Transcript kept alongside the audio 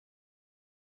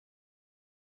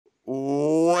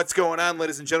What's going on,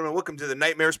 ladies and gentlemen? Welcome to the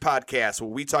Nightmares Podcast,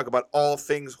 where we talk about all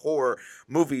things horror,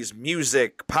 movies,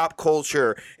 music, pop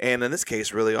culture, and in this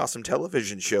case, really awesome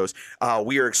television shows.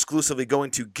 We are exclusively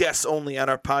going to guests only on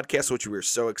our podcast, which we are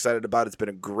so excited about. It's been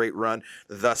a great run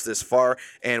thus this far,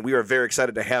 and we are very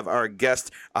excited to have our guest,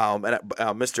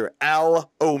 Mr.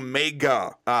 Al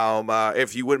Omega.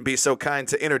 If you wouldn't be so kind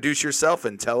to introduce yourself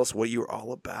and tell us what you're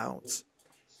all about.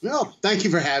 Well, thank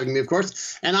you for having me, of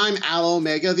course. And I'm Al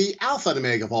Omega, the Alpha and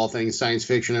Omega of all things science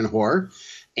fiction and horror.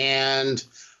 And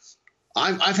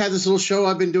I've had this little show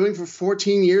I've been doing for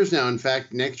 14 years now. In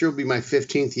fact, next year will be my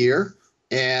 15th year.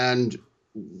 And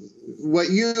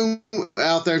what you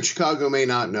out there in Chicago may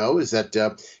not know is that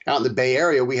out in the Bay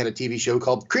Area, we had a TV show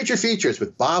called Creature Features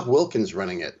with Bob Wilkins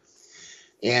running it.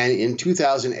 And in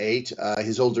 2008,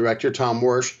 his old director, Tom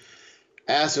Wersch,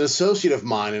 asked an associate of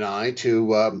mine and I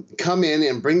to come in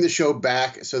and bring the show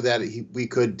back so that we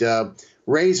could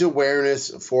raise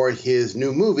awareness for his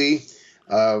new movie,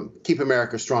 Keep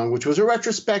America Strong, which was a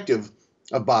retrospective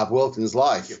of Bob Wilkins'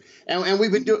 life. And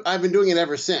I've been doing it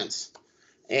ever since.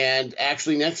 And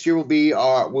actually, next year we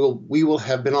will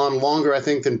have been on longer, I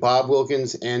think, than Bob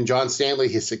Wilkins and John Stanley,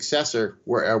 his successor,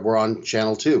 were on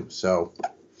Channel 2. So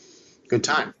good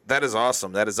time. That is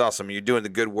awesome. That is awesome. You're doing the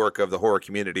good work of the horror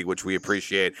community, which we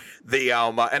appreciate.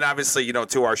 And obviously,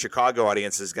 to our Chicago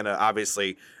audience is going to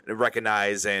obviously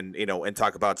recognize and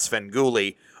talk about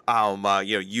Svengoolie.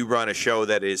 You run a show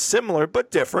that is similar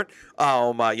but different.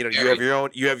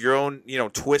 You have your own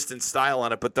twist and style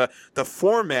on it, but the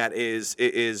format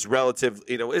is relative.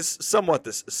 Is somewhat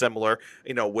similar.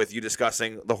 With you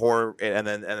discussing the horror and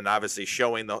then obviously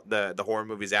showing the horror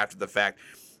movies after the fact.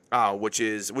 Which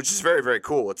is very, very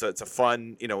cool. It's a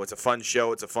fun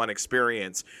show. It's a fun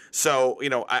experience. So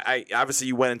I obviously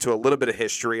you went into a little bit of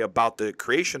history about the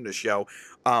creation of the show.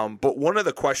 But one of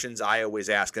the questions I always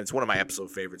ask, and it's one of my episode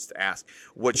favorites to ask,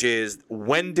 which is,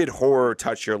 when did horror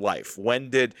touch your life? When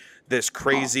did this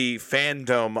crazy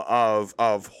fandom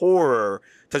of horror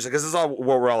touch? Because this is all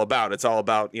what we're all about. It's all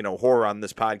about horror on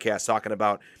this podcast, talking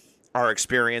about our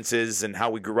experiences and how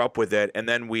we grew up with it, and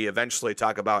then we eventually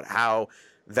talk about how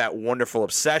that wonderful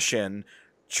obsession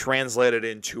translated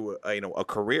into a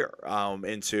career,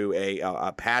 into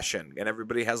a passion. And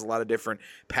everybody has a lot of different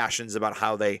passions about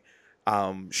how they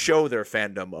show their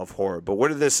fandom of horror. But where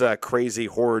did this crazy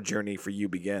horror journey for you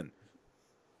begin?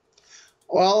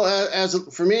 Well,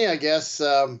 for me, I guess,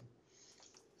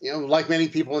 like many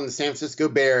people in the San Francisco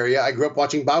Bay Area, I grew up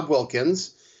watching Bob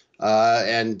Wilkins.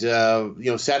 And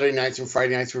Saturday nights and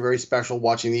Friday nights were very special,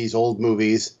 watching these old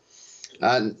movies.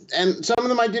 And some of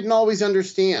them I didn't always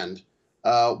understand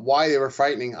why they were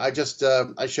frightening. I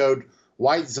showed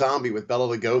White Zombie with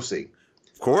Bela Lugosi.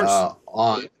 Of course.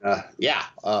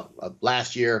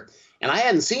 Last year. And I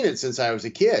hadn't seen it since I was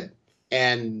a kid.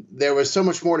 And there was so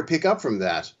much more to pick up from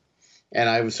that. And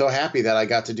I was so happy that I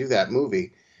got to do that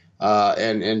movie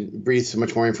and breathe so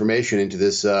much more information into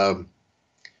this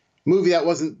movie that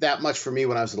wasn't that much for me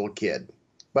when I was a little kid.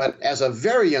 But as a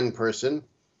very young person,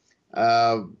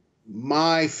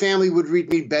 my family would read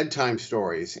me bedtime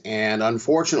stories, and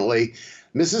unfortunately,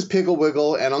 Mrs.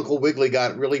 Pigglewiggle and Uncle Wiggily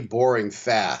got really boring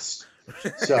fast.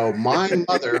 So my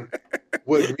mother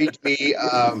would read me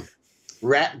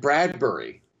Rat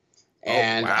Bradbury,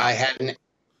 and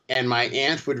and my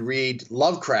aunt would read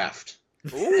Lovecraft,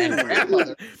 and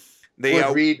grandmother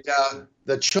would read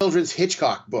the children's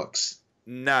Hitchcock books.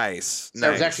 Nice. So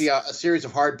it was actually a series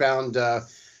of hardbound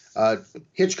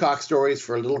Hitchcock stories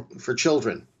for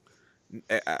children.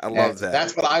 I love that.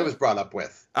 That's what I was brought up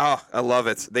with. Oh, I love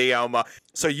it.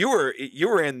 So you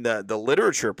were in the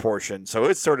literature portion, so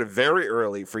it's sort of very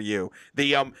early for you.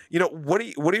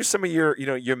 What are some of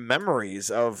your memories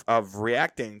of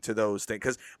reacting to those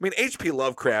things? Because H.P.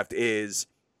 Lovecraft is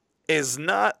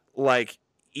not like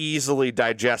easily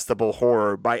digestible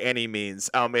horror by any means.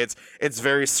 It's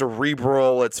very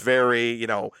cerebral. It's very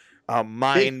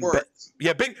mind.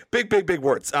 Big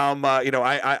words.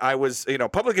 I was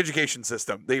public education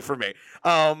system. For me.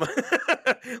 A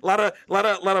lot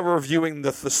of reviewing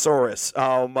the thesaurus.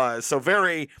 So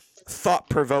very thought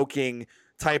provoking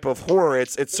type of horror.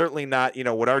 It's certainly not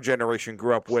what our generation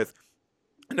grew up with.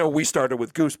 We started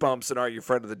with Goosebumps and Are You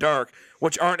Afraid of the Dark,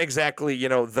 which aren't exactly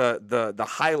the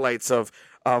highlights of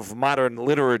modern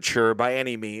literature by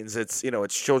any means. It's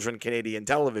it's children Canadian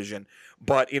television.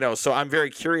 But so I'm very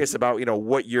curious about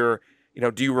what your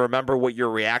do you remember what your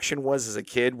reaction was as a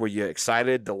kid? Were you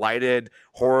excited, delighted,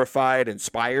 horrified,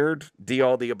 inspired?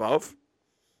 All the above?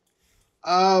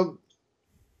 Well,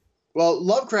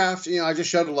 Lovecraft. I just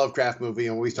showed a Lovecraft movie,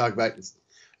 and we talked about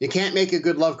You can't make a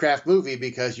good Lovecraft movie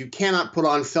because you cannot put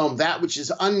on film that which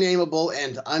is unnameable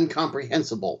and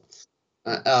incomprehensible.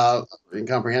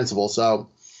 So,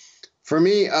 for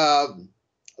me,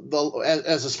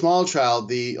 as a small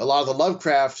child, a lot of the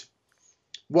Lovecraft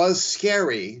was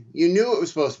scary. You knew it was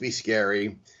supposed to be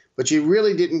scary, but you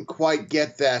really didn't quite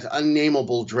get that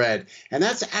unnameable dread. And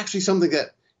that's actually something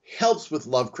that helps with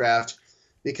Lovecraft,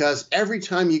 because every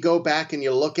time you go back and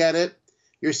you look at it,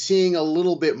 you're seeing a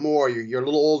little bit more. You're a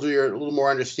little older, you're a little more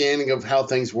understanding of how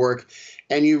things work,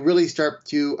 and you really start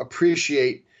to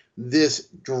appreciate this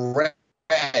dread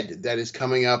that is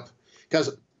coming up.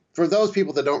 Because for those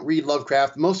people that don't read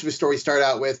Lovecraft, most of his stories start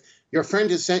out with, your friend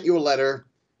has sent you a letter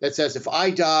that says, if I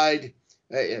died,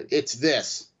 it's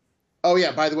this. Oh,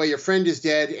 yeah, by the way, your friend is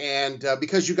dead, and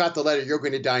because you got the letter, you're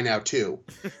going to die now, too.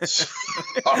 So,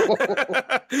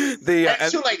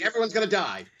 it's too late. Everyone's going to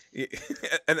die.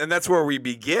 And that's where we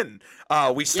begin.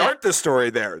 We start the story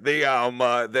there. We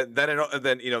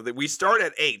start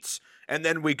at 8, and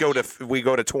then we go to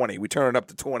 20. We turn it up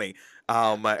to 20.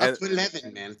 Up to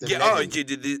 11, man. Yeah.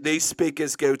 11. They speak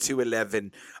us go to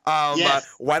 11.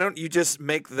 Yes. Why don't you just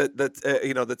make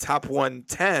the top one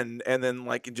 10, and then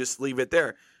just leave it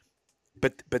there?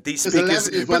 But these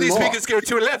speakers go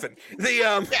to 11.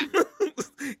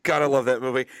 God, I love that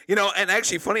movie. And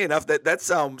actually, funny enough, that's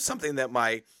something that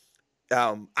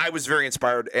I was very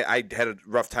inspired. I had a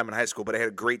rough time in high school, but I had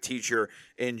a great teacher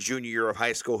in junior year of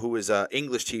high school who was an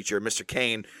English teacher, Mr.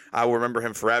 Kane. I will remember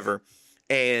him forever.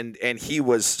 And he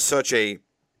was such a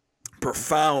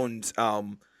profound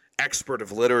expert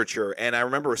of literature. And I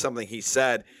remember something he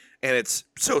said, and it's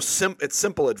it's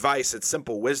simple advice, it's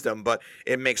simple wisdom, but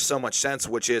it makes so much sense,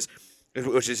 which is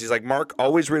he's like, Mark,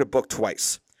 always read a book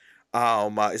twice.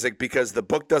 He's like, because the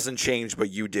book doesn't change, but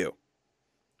you do.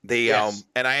 And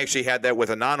I actually had that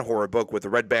with a non-horror book, with The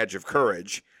Red Badge of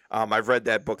Courage. I've read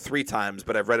that book 3 times,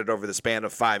 but I've read it over the span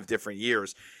of 5 different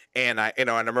years. And I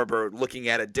remember looking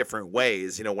at it different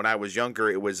ways. When I was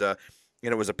younger, it was a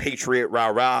patriot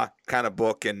rah-rah kind of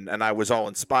book, and I was all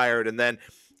inspired. And then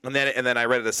I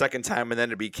read it a second time, and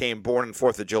then it became Born on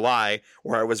 4th of July,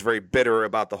 where I was very bitter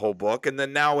about the whole book. And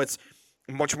then now it's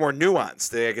much more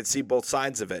nuanced. I can see both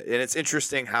sides of it. And it's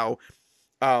interesting how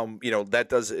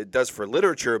it does for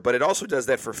literature, but it also does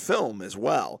that for film as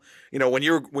well. When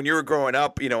you were growing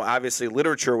up, obviously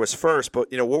literature was first,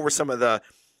 but what were some of the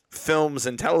films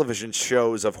and television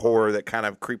shows of horror that kind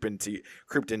of creeped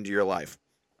into your life?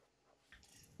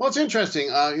 Well, it's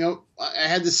interesting. I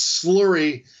had this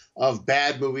slurry of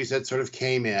bad movies that sort of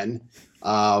came in,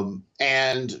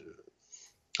 and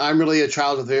I'm really a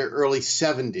child of the early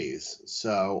 70s,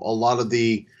 so a lot of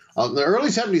the early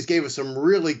 70s gave us some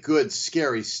really good,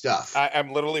 scary stuff.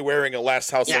 I'm literally wearing a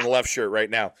Last House on the Left shirt right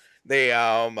now.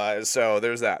 So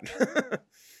there's that.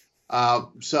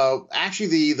 So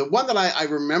actually, the one that I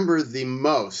remember the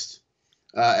most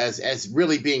as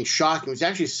really being shocking was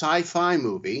actually a sci-fi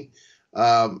movie,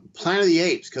 Planet of the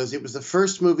Apes, because it was the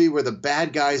first movie where the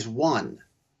bad guys won.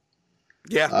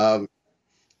 Yeah.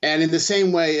 And in the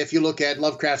same way, if you look at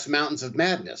Lovecraft's Mountains of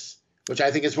Madness, which I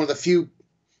think is one of the few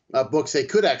books they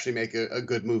could actually make a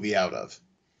good movie out of.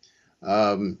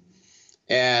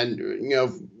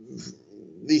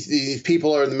 These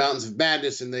people are in the Mountains of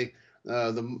Madness, and the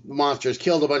monsters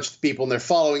killed a bunch of people, and they're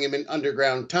following him in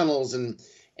underground tunnels, and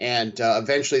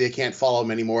eventually they can't follow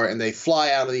him anymore, and they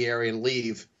fly out of the area and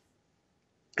leave.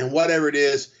 And whatever it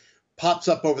is pops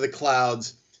up over the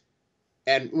clouds.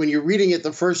 And when you're reading it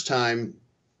the first time,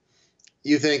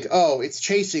 you think, oh, it's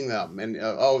chasing them, and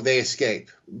they escape.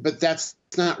 But that's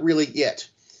not really it.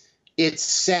 It's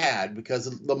sad because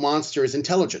the monster is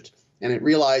intelligent, and it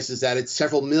realizes that it's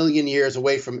several million years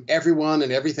away from everyone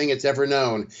and everything it's ever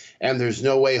known, and there's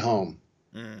no way home.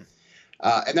 Mm.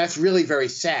 And that's really very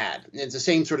sad. And it's the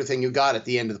same sort of thing you got at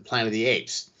the end of the Planet of the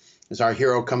Apes, as our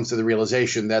hero comes to the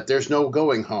realization that there's no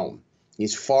going home.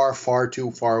 He's far, far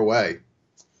too far away.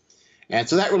 And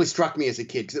so that really struck me as a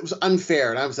kid because it was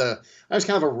unfair. And I was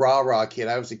kind of a rah-rah kid.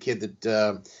 I was a kid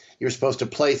that you were supposed to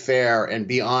play fair and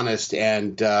be honest,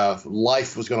 and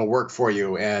life was going to work for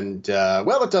you. And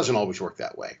it doesn't always work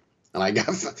that way. And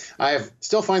I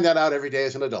still find that out every day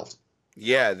as an adult.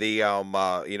 Yeah,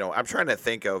 I'm trying to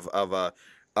think of a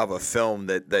film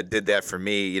that did that for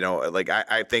me.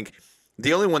 I think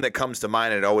the only one that comes to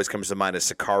mind, and it always comes to mind,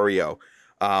 is Sicario.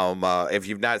 If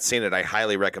you've not seen it, I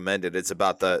highly recommend it. It's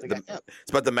about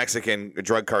the Mexican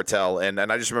drug cartel, and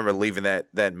I just remember leaving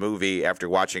that movie after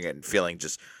watching it and feeling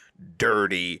just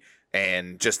dirty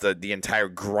and just the entire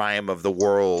grime of the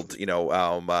world,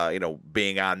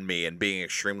 being on me and being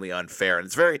extremely unfair. And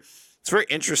it's very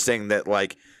interesting that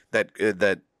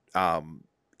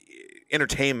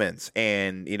entertainment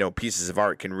and pieces of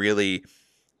art can really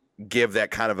give that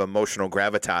kind of emotional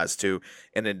gravitas to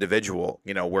an individual,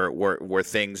 where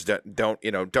things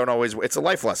don't always, it's a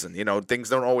life lesson, things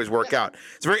don't always work out.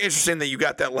 It's very interesting that you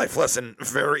got that life lesson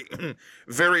very,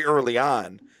 very early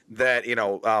on, that,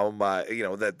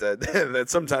 that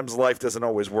sometimes life doesn't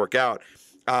always work out.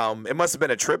 It must have been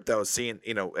a trip though, seeing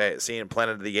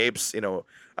Planet of the Apes,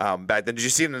 back then. Did you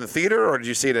see it in the theater or did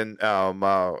you see it in I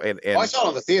saw it in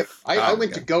the theater. I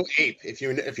went to Go Ape, if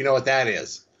you know what that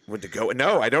is. Went to Go?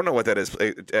 No, I don't know what that is.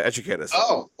 Educate us.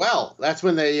 Oh, well, that's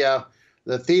when the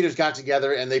theaters got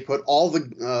together and they put all the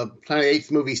Planet of the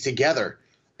Apes movies together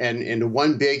and into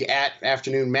one big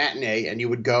afternoon matinee, and you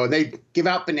would go and they give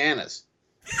out bananas.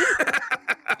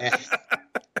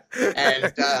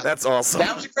 and that's awesome.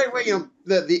 That was a great way.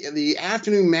 The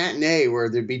afternoon matinee where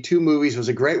there'd be two movies was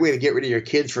a great way to get rid of your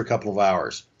kids for a couple of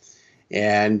hours,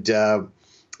 and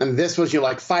this was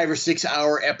like 5 or 6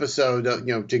 hour episode,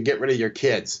 to get rid of your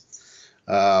kids.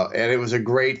 And it was a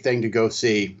great thing to go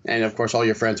see. And of course, all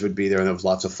your friends would be there, and it was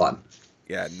lots of fun.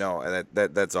 Yeah, no,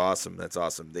 that's awesome. That's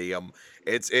awesome.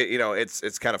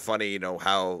 It's kind of funny,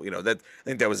 how, that I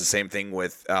think that was the same thing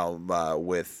with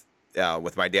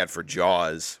my dad for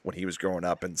Jaws when he was growing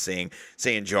up and seeing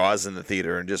Jaws in the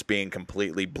theater and just being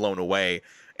completely blown away.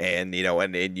 And,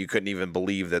 and you couldn't even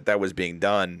believe that was being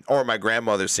done. Or my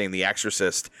grandmother seeing The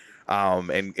Exorcist,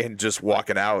 and just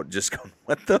walking out, just going,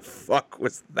 what the fuck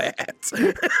was that?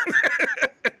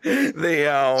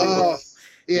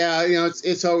 Yeah,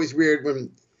 it's always weird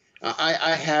when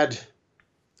I had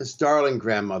this darling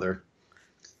grandmother.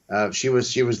 She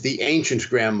was the ancient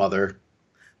grandmother,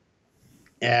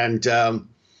 and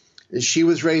she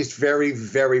was raised very,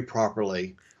 very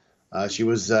properly. She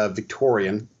was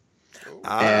Victorian.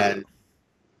 And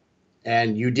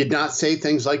you did not say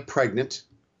things like pregnant.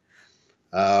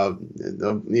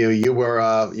 You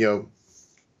were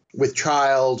with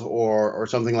child or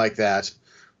something like that,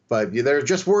 but there are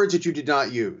just words that you did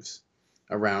not use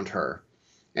around her.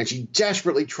 And she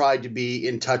desperately tried to be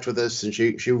in touch with us, and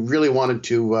she really wanted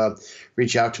to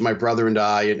reach out to my brother and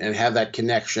I and have that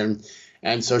connection.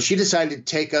 And so she decided to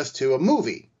take us to a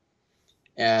movie.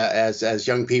 As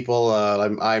young people,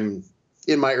 I'm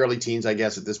in my early teens, I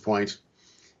guess, at this point.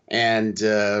 And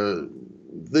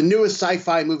the newest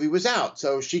sci-fi movie was out,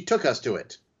 so she took us to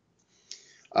it.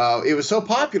 It was so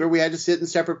popular, we had to sit in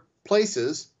separate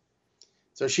places.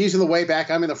 So she's in the way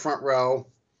back, I'm in the front row.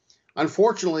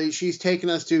 Unfortunately, she's taken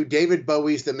us to David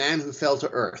Bowie's The Man Who Fell to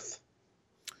Earth,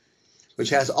 which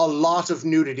has a lot of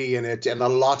nudity in it and a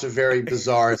lot of very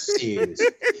bizarre scenes.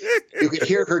 You could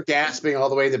hear her gasping all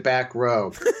the way in the back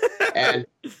row.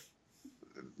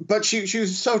 But she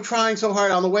was trying so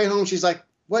hard. On the way home, she's like,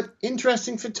 what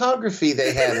interesting photography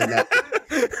they had in that.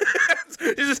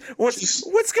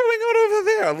 What's going on over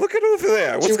there? Look at over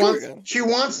there. She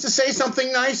wants to say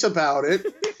something nice about it,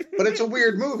 but it's a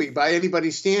weird movie by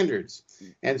anybody's standards.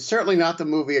 And certainly not the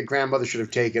movie a grandmother should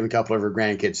have taken a couple of her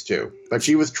grandkids to. But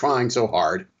she was trying so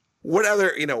hard. What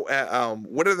other,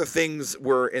 what other things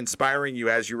were inspiring you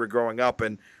as you were growing up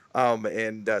and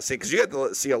see, because you had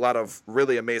to see a lot of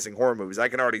really amazing horror movies. I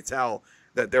can already tell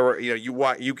that there were,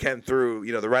 you came through,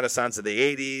 the Renaissance of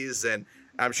the 80s, and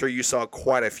I'm sure you saw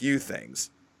quite a few things.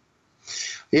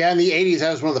 Yeah, in the 80s,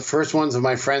 I was one of the first ones of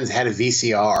my friends had a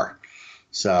VCR.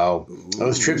 So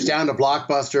those trips down to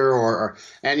Blockbuster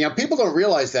and people don't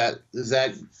realize that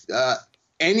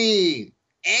any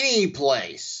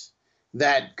place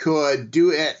that could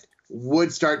do it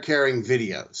would start carrying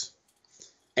videos.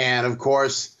 And of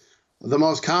course, the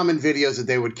most common videos that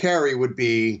they would carry would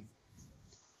be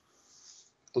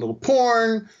a little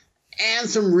porn and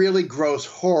some really gross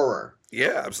horror.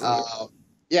 Yeah, absolutely.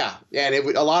 And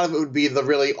a lot of it would be the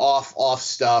really off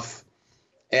stuff.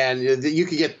 And you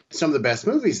could get some of the best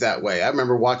movies that way. I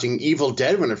remember watching Evil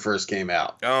Dead when it first came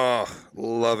out. Oh,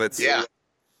 love it. Yeah.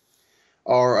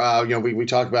 Or, we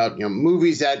talk about,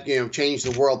 movies that, change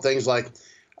the world. Things like,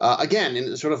 again, in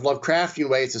a sort of Lovecraftian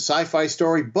way, it's a sci-fi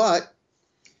story, but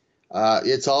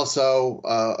it's also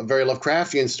a very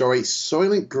Lovecraftian story,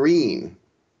 Soylent Green.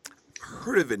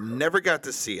 Heard of it. Never got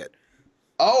to see it.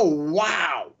 Oh,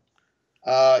 wow.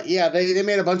 They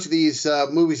made a bunch of these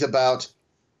movies about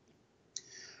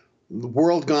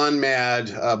world gone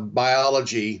mad,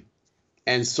 biology,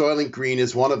 and Soylent Green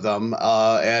is one of them.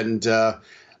 The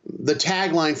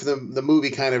tagline for the movie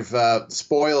kind of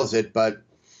spoils it, but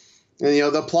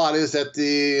the plot is that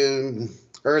the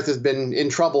Earth has been in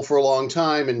trouble for a long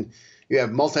time, and you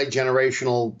have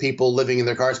multi-generational people living in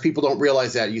their cars. People don't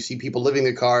realize that. You see people living in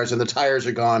their cars, and the tires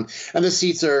are gone, and the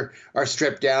seats are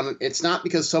stripped down. It's not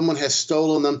because someone has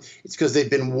stolen them. It's because they've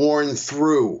been worn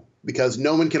through. because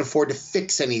no one can afford to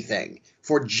fix anything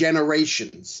for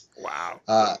generations.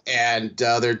 Wow. And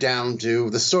they're down to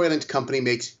the Soylent Company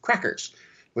makes crackers,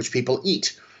 which people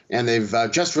eat. And they've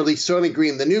just released Soylent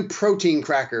Green, the new protein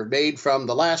cracker made from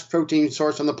the last protein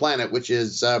source on the planet, which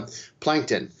is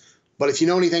plankton. But if you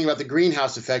know anything about the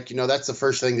greenhouse effect, you know that's the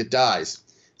first thing that dies.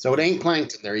 So it ain't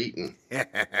plankton they're eating.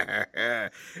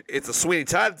 It's a Sweeney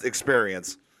Todd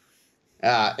experience.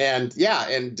 And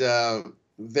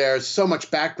there's so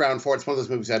much background for it. It's one of those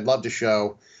movies I'd love to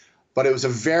show. But it was a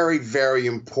very, very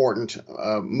important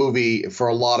movie for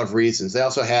a lot of reasons. They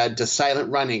also had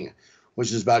Silent Running,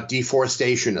 which is about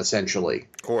deforestation, essentially.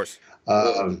 Of course.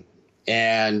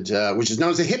 And which is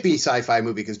known as a hippie sci-fi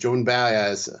movie because Joan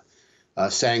Baez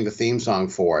sang the theme song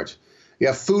for it. You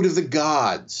have Food of the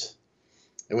Gods.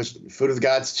 It was Food of the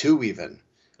Gods 2 even,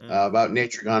 about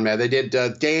nature gone mad. They did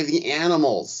Day of the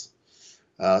Animals.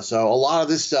 So a lot of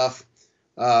this stuff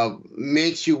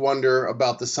makes you wonder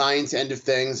about the science end of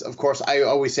things. Of course, I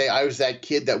always say I was that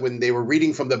kid that when they were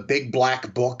reading from the big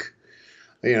black book,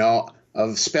 you know,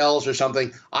 of spells or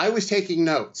something, I was taking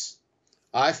notes.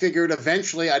 I figured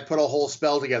eventually I'd put a whole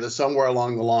spell together somewhere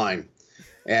along the line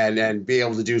and be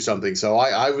able to do something. So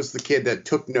I was the kid that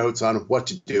took notes on what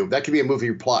to do. That could be a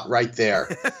movie plot right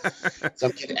there.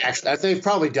 Some kid actually, I think they've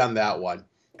probably done that one.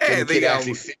 Hey,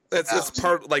 that's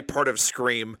part of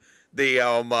Scream. The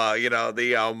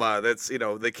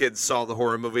the kids saw the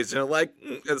horror movies and like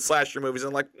the slasher movies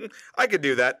and like I could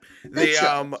do that.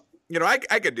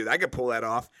 I could do that. I could pull that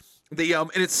off. And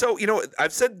it's so,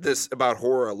 I've said this about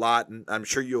horror a lot, and I'm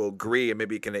sure you'll agree, and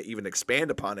maybe you can even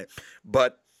expand upon it.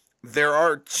 But there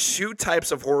are two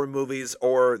types of horror movies,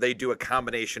 or they do a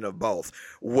combination of both,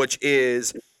 which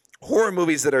is horror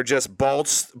movies that are just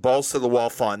balls to the wall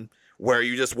fun, where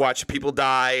you just watch people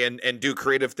die and do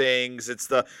creative things. It's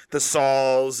the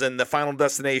Sauls and the Final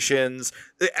Destinations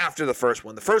after the first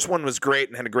one. The first one was great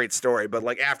and had a great story, but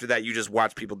like after that, you just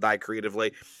watch people die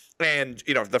creatively. And,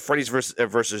 the Freddy's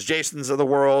versus Jasons of the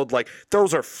world, like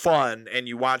those are fun and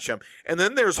you watch them. And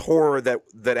then there's horror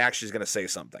that actually is going to say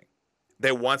something.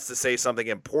 That wants to say something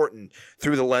important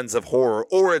through the lens of horror,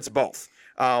 or it's both.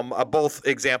 A both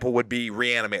example would be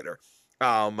Reanimator.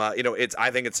 I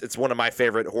think it's one of my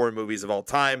favorite horror movies of all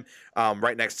time,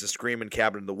 right next to Scream and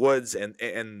Cabin in the Woods, and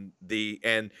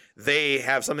they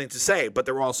have something to say, but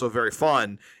they're also very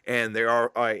fun, and they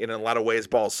are in a lot of ways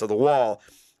balls to the wall.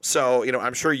 So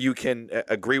I'm sure you can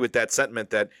agree with that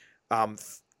sentiment that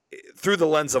through the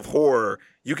lens of horror,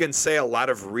 you can say a lot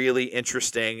of really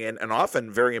interesting and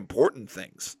often very important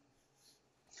things.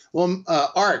 Well,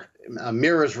 art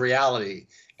mirrors reality.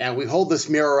 And we hold this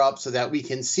mirror up so that we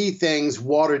can see things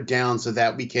watered down so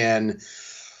that we can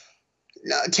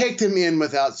take them in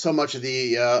without so much of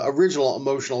the original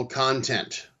emotional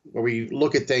content, where we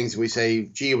look at things and we say,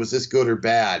 gee, was this good or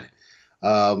bad?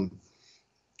 I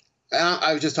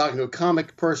was just talking to a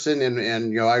comic person,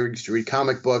 and I used to read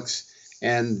comic books,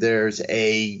 and there's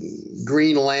a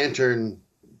Green Lantern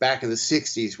back in the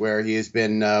 60s where he has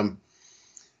been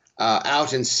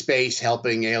out in space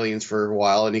helping aliens for a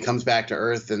while, and he comes back to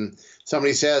Earth, and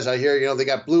somebody says, I hear, they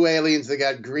got blue aliens, they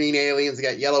got green aliens, they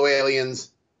got yellow aliens.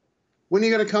 When are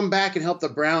you going to come back and help the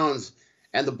browns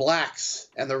and the blacks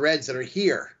and the reds that are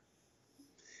here?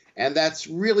 And that's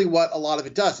really what a lot of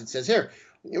it does. It says, here,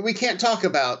 we can't talk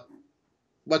about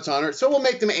what's on Earth, so we'll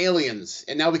make them aliens,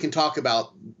 and now we can talk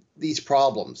about these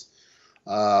problems.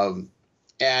 And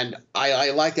I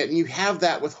like that. And you have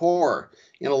that with horror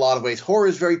in a lot of ways. Horror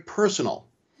is very personal.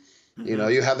 Mm-hmm.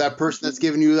 You have that person that's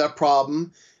giving you that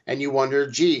problem, and you wonder,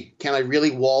 gee, can I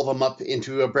really wall them up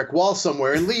into a brick wall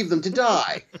somewhere and leave them to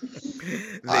die?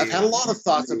 I've had a lot of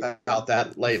thoughts about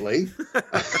that lately.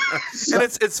 And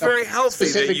it's very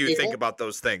healthy that you think about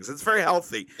those things. It's very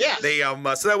healthy. Yeah.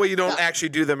 So that way you don't actually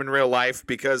do them in real life,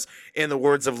 because in the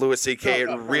words of Louis C.K., it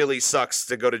really sucks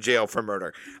to go to jail for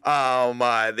murder.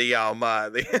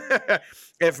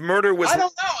 If murder was, I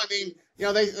don't know. I mean,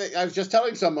 I was just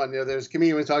telling someone, there's a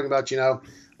comedian was talking about,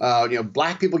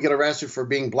 black people get arrested for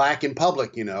being black in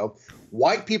public,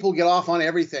 White people get off on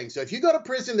everything. So if you go to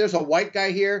prison, there's a white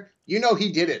guy here, he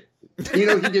did it. He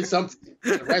did something.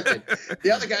 Arrested.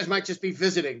 The other guys might just be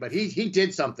visiting, but he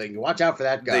did something. Watch out for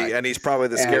that guy. And he's probably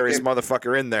the scariest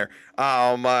motherfucker in there.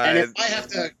 And if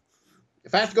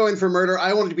I have to go in for murder,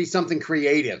 I want it to be something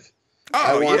creative.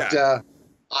 I want it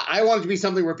to be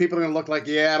something where people are going to look like,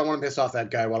 I don't want to piss off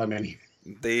that guy while I'm in here.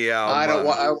 I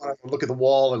want to look at the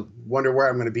wall and wonder where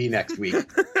I'm going to be next week.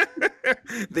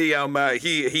 He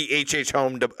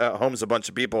homes a bunch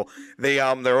of people.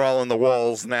 They're all in the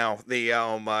walls now.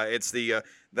 It's the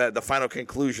final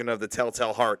conclusion of the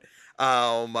Telltale Heart.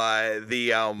 But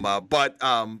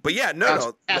yeah,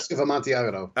 no. Ask of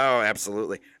Amontillado. Oh,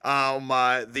 absolutely. Or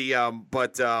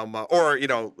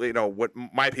what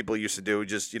my people used to do,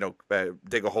 just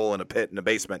dig a hole in a pit in the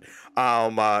basement.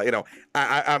 I'm I'm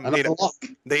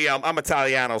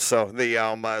Italiano,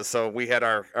 so we had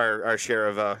our share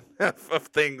of of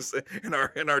things in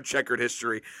our checkered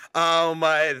history. No,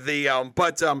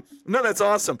 that's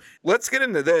awesome. Let's get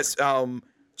into this.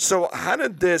 So how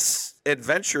did this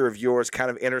adventure of yours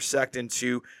kind of intersect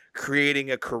into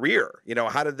creating a career?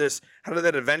 How did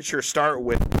that adventure start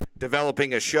with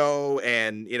developing a show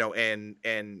and getting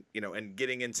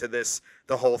into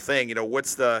the whole thing?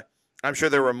 I'm sure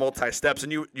there were multi steps,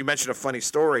 and you mentioned a funny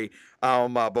story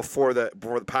before the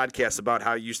podcast about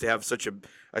how you used to have such a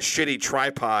shitty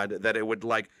tripod that it would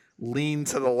like lean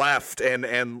to the left, and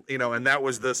that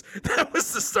was that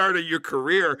was the start of your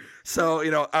career.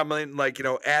 So I mean, where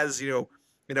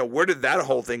did that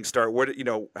whole thing start?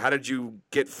 How did you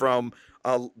get from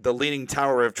the leaning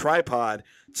tower of tripod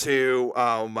to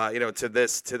to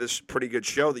this pretty good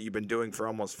show that you've been doing for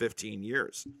almost 15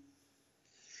 years?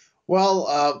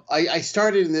 Well, I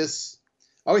started in this.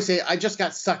 I always say I just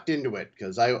got sucked into it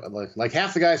because I like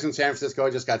half the guys in San Francisco. I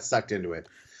just got sucked into it.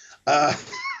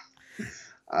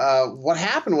 What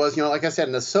happened was, like I said,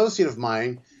 an associate of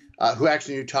mine who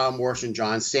actually knew Tom Walsh and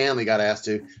John Stanley got asked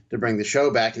to bring the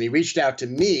show back, and he reached out to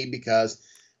me because,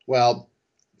 well,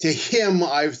 to him,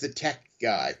 I was the tech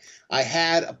guy. I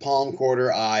had a Palm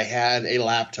Quarter, I had a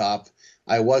laptop,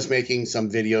 I was making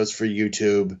some videos for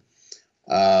YouTube,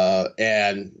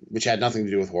 and which had nothing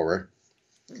to do with horror.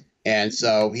 And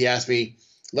so he asked me,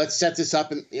 let's set this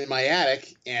up in my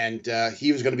attic, and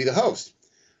he was going to be the host.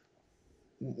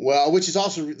 Well, which is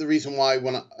also the reason why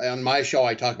on my show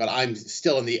I talk about I'm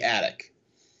still in the attic.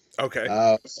 Okay.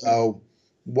 So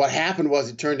what happened was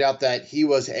it turned out that he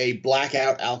was a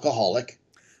blackout alcoholic,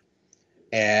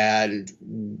 and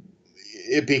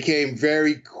it became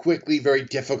very quickly very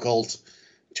difficult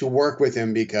to work with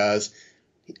him because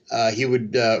we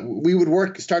would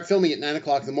start filming at 9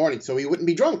 o'clock in the morning, so he wouldn't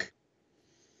be drunk,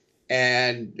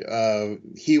 and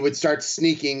he would start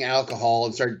sneaking alcohol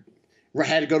and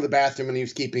had to go to the bathroom, and he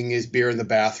was keeping his beer in the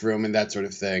bathroom and that sort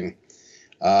of thing.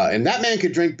 And that man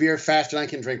could drink beer faster than I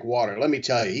can drink water. Let me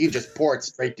tell you, he could just pour it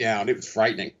straight down. It was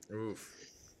frightening. Oof.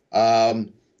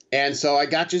 And so I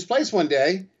got to his place one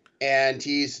day, and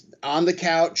he's on the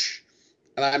couch,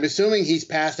 and I'm assuming he's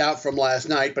passed out from last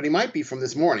night, but he might be from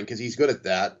this morning because he's good at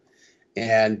that.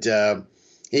 And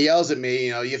he yells at me,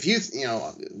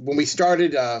 when we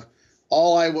started,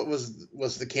 all I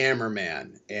was the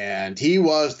cameraman, and he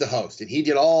was the host, and he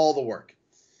did all the work.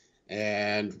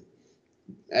 And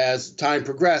as time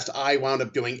progressed, I wound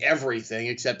up doing everything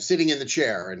except sitting in the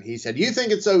chair. And he said, "You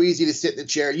think it's so easy to sit in the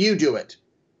chair? You do it."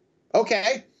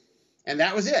 Okay. And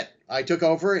that was it. I took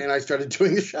over, and I started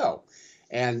doing the show.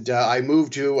 And I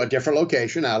moved to a different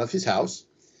location out of his house.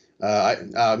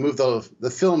 I moved the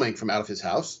filming from out of his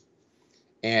house.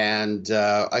 And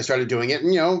I started doing it.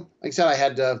 And, like I said, I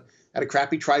had a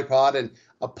crappy tripod and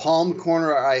a palm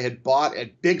corner I had bought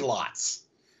at Big Lots.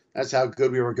 That's how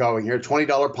good we were going here.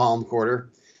 $20 palm quarter.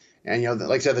 And,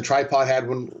 like I said, the tripod had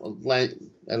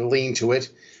a lean to it.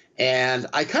 And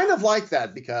I kind of like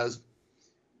that because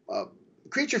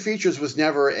Creature Features was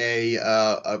never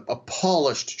a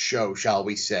polished show, shall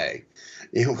we say.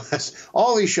 It was,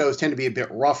 all these shows tend to be a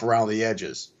bit rough around the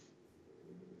edges.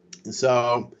 And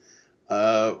so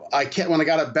when I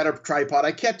got a better tripod,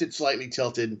 I kept it slightly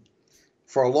tilted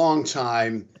for a long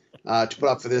time to put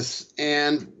up for this.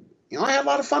 And, I had a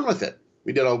lot of fun with it.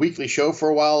 We did a weekly show for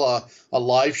a while, a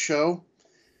live show.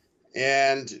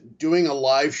 And doing a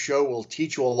live show will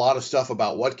teach you a lot of stuff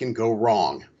about what can go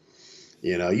wrong.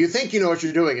 You think you know what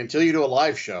you're doing until you do a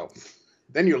live show.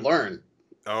 Then you learn.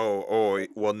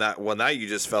 Well, now you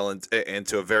just fell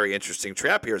into a very interesting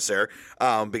trap here, sir.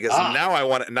 Because now I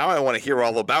want to hear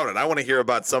all about it. I want to hear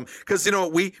about because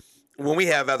when we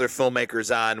have other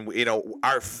filmmakers on,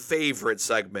 our favorite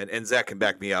segment, and Zach can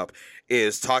back me up,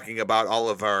 is talking about all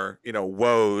of our,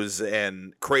 woes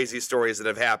and crazy stories that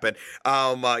have happened.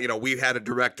 We've had a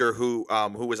director who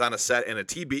was on a set and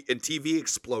TV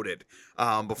exploded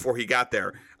before he got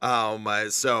there.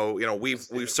 So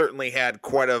we've certainly had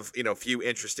quite a few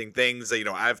interesting things.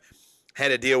 I've had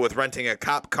to deal with renting a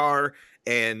cop car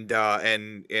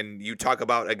and you talk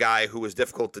about a guy who was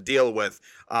difficult to deal with.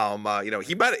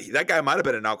 That guy might have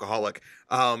been an alcoholic.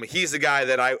 He's the guy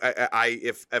that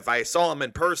if I saw him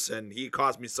in person, he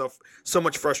caused me so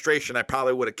much frustration. I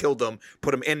probably would have killed him,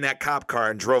 put him in that cop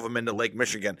car, and drove him into Lake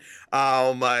Michigan.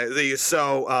 I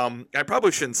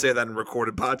probably shouldn't say that in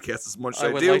recorded podcasts as much as I do.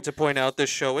 I would like to point out this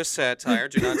show is satire.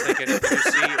 Do not take it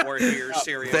PC or hear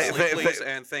seriously, please,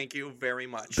 and thank you very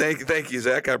much. Thank you,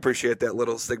 Zach. I appreciate that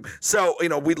little stigma. So,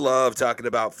 we love talking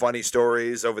about funny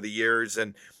stories over the years,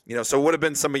 and so what have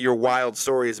been some of your wild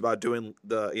stories about doing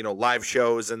the live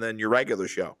shows and then your regular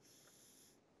show?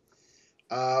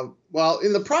 Well,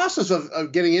 in the process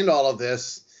of getting into all of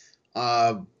this,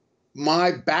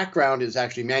 my background is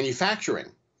actually manufacturing.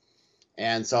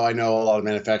 And so I know a lot of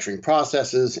manufacturing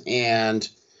processes, and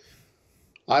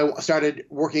I started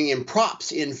working in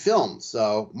props in film.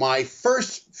 So my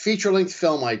first feature-length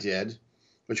film I did,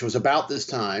 which was about this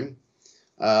time,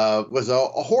 was a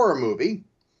horror movie.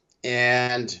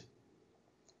 And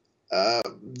I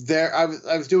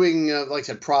was doing, like I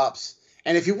said, props.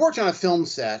 And if you worked on a film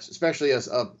set, especially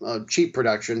a cheap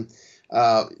production,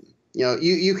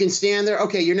 you can stand there.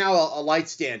 Okay, you're now a light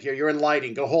stand here. You're in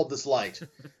lighting. Go hold this light.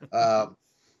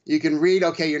 You can read.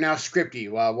 Okay, you're now scripty.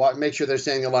 Make sure they're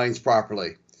saying the lines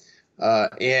properly.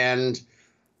 And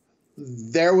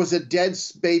there was a dead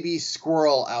baby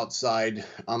squirrel outside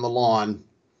on the lawn,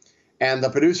 and the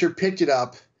producer picked it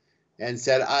up and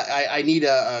said, I need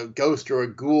a ghost or a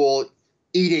ghoul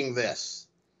eating this.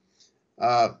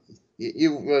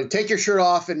 You take your shirt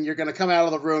off and you're going to come out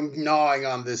of the room gnawing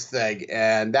on this thing.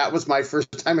 And that was my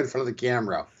first time in front of the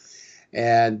camera.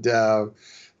 And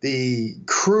the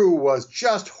crew was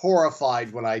just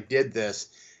horrified when I did this,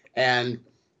 and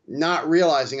not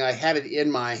realizing I had it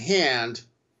in my hand.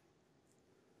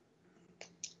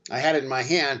 And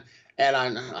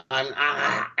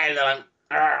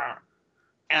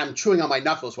I'm chewing on my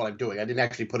knuckles while I'm doing it. I didn't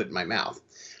actually put it in my mouth.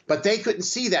 But they couldn't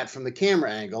see that from the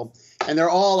camera angle. And they're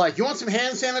all like, you want some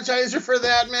hand sanitizer for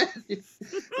that, man? You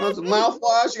want some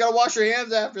mouthwash? You got to wash your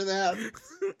hands after that.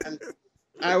 And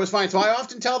I was fine. So I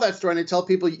often tell that story, and I tell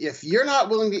people, if you're not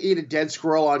willing to eat a dead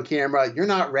squirrel on camera, you're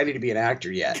not ready to be an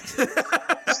actor yet.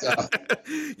 So,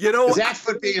 that's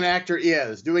what being an actor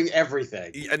is, doing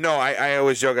everything. No, I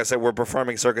always joke. I said we're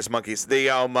performing circus monkeys.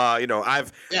 I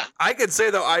could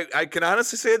say though, I can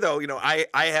honestly say though, I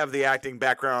have the acting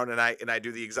background, and I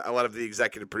do a lot of the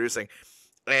executive producing,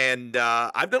 and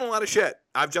I've done a lot of shit.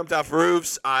 I've jumped off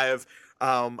roofs. I've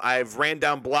ran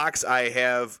down blocks. I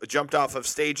have jumped off of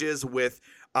stages with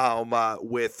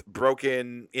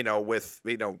broken,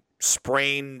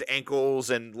 sprained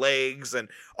ankles and legs and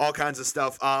all kinds of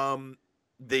stuff. I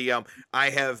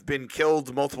have been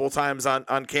killed multiple times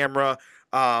on camera.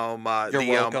 You're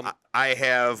welcome. I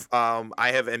have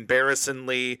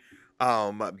embarrassingly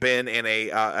been in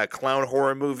a clown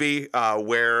horror movie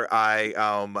where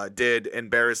I did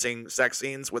embarrassing sex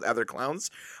scenes with other clowns.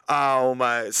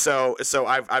 So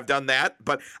I've done that,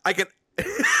 but I can.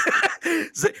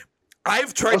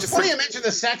 I've tried to. It's funny you mentioned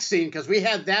the sex scene, because we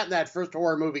had that in that first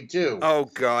horror movie too.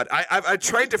 Oh God, I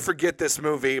tried to forget this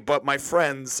movie, but my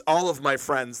friends, all of my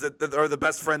friends that are the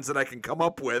best friends that I can come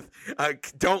up with,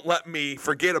 don't let me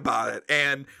forget about it,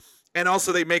 and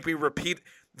also they make me repeat.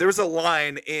 There's a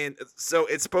line in, so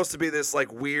it's supposed to be this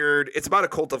like weird, it's about a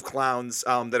cult of clowns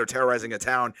that are terrorizing a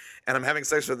town, and I'm having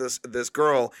sex with this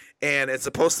girl, and it's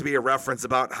supposed to be a reference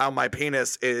about how my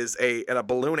penis is a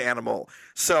balloon animal.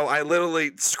 So I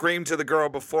literally scream to the girl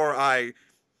before I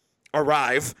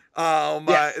arrive turn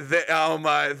my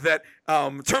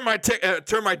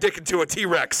dick into a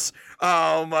T-Rex,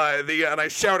 and I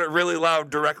shout it really loud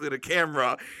directly to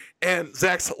camera. And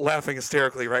Zach's laughing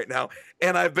hysterically right now.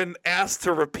 And I've been asked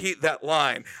to repeat that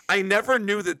line. I never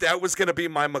knew that was going to be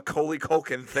my Macaulay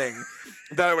Culkin thing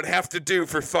that I would have to do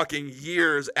for fucking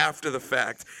years after the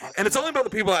fact. And it's only about the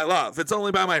people I love. It's only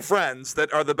about my friends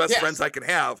that are the best friends I can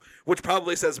have, which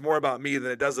probably says more about me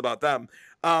than it does about them.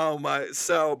 But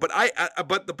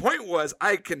the point was,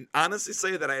 I can honestly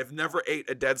say that I have never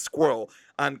ate a dead squirrel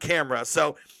on camera.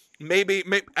 So maybe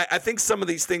I think some of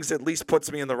these things at least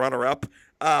puts me in the runner-up.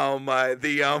 The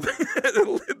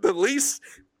least,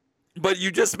 but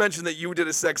you just mentioned that you did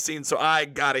a sex scene, so I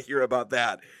gotta hear about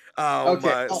that.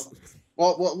 Okay.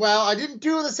 Well, I didn't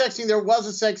do the sex scene. There was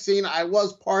a sex scene. I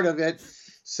was part of it.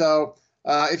 So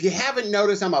if you haven't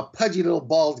noticed, I'm a pudgy little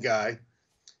bald guy,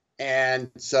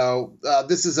 and so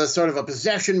this is a sort of a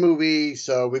possession movie.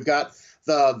 So we've got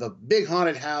the big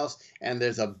haunted house, and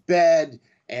there's a bed,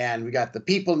 and we got the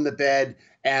people in the bed.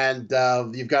 And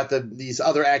you've got these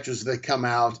other actors that come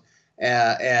out,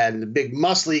 and the big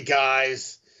muscly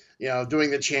guys,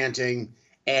 doing the chanting,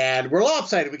 and we're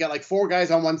lopsided. We got like 4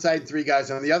 guys on one side and 3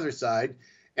 guys on the other side.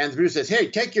 And the producer says, "Hey,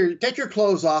 take your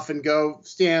clothes off and go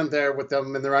stand there with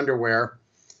them in their underwear."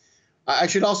 I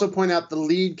should also point out the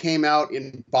lead came out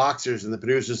in boxers, and the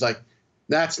producer's like,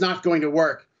 "That's not going to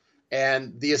work."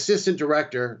 And the assistant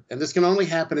director, and this can only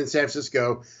happen in San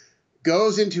Francisco,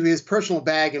 goes into his personal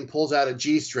bag and pulls out a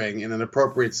G-string in an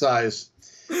appropriate size.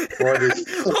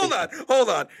 Hold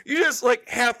on. You just like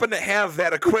happen to have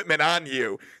that equipment on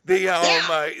you. There's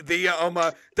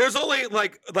only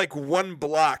like one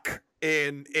block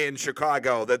in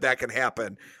Chicago that can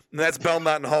happen. And that's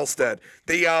Belmont and Halstead.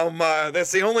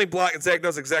 That's the only block. Zach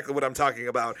knows exactly what I'm talking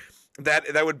about.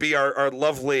 That would be our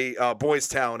lovely Boys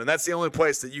Town, and that's the only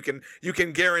place that you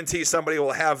can guarantee somebody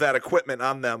will have that equipment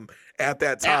on them at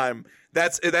that time.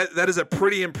 That is a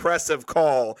pretty impressive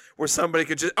call where somebody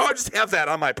could I just have that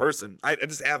on my person. I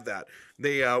just have that,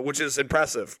 which is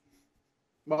impressive.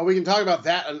 Well, we can talk about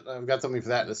that. I've got something for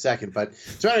that in a second. But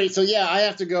anyway, I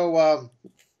have to go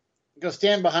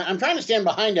stand behind. I'm trying to stand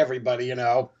behind everybody, This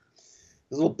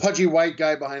little pudgy white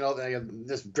guy behind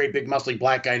this great big muscly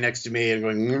black guy next to me and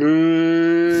going,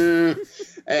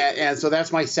 and so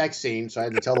that's my sex scene. So I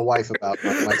had to tell the wife about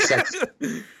my sex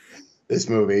this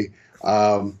movie.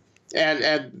 And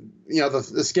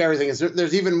the scary thing is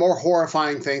there's even more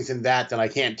horrifying things in that I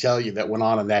can't tell you that went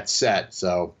on that set.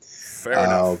 So fair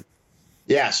enough.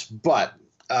 Yes, but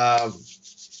now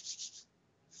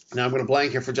I'm going to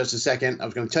blank here for just a second. I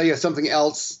was going to tell you something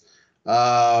else. It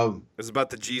was about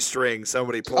the G-string.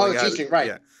 Somebody pulling out. G-string, right.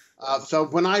 Yeah. So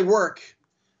when I work,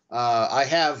 I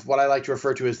have what I like to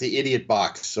refer to as the idiot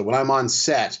box. So when I'm on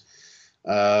set,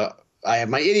 I have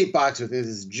my idiot box with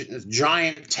this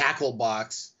giant tackle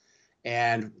box,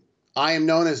 and I am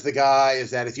known as the guy is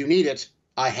that if you need it,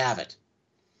 I have it.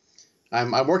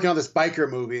 I'm working on this biker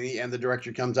movie, and the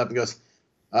director comes up and goes,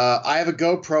 I have a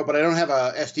GoPro, but I don't have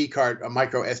a SD card, a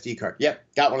micro SD card. Yep,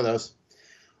 got one of those.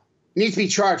 Needs to be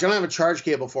charged. I don't have a charge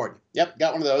cable for it. Yep,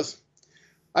 got one of those.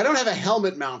 I don't have a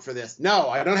helmet mount for this. No,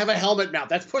 I don't have a helmet mount.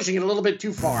 That's pushing it a little bit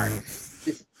too far.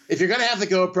 If you're going to have the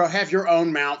GoPro, have your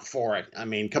own mount for it. I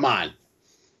mean, come on.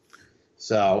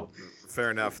 So.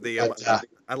 Fair enough.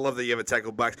 I love that you have a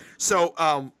tackle box. So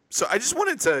I just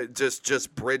wanted to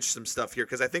just bridge some stuff here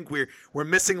because I think we're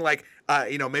missing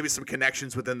maybe some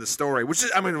connections within the story, which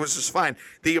is fine.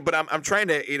 But I'm trying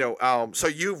to so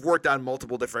you've worked on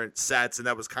multiple different sets, and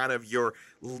that was kind of your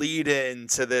lead in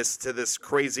to this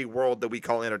crazy world that we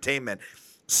call entertainment.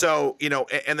 So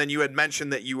and then you had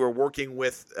mentioned that you were working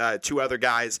with 2 other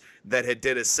guys that had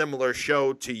did a similar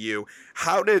show to you.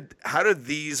 How did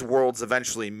these worlds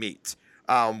eventually meet?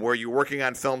 Where you're working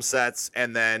on film sets,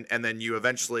 and then you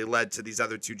eventually led to these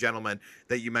other 2 gentlemen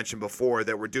that you mentioned before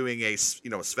that were doing a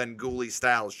Svengoolie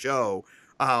style show.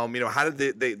 How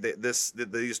did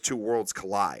these 2 worlds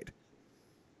collide?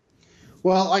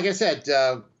 Well, like I said,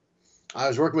 I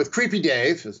was working with Creepy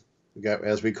Dave,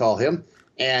 as we call him,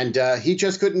 and he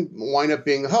just couldn't wind up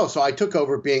being the host, so I took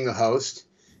over being the host,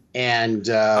 and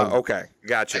okay,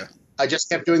 gotcha. I just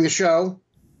kept doing the show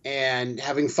and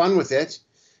having fun with it.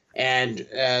 And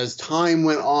as time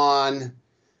went on,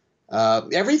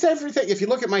 everything. If you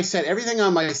look at my set, everything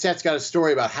on my set's got a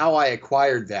story about how I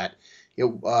acquired that. A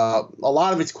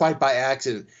lot of it's quite by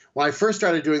accident. When I first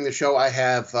started doing the show, I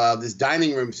have this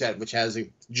dining room set, which has a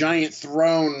giant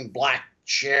throne, black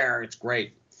chair. It's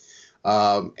great,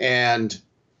 and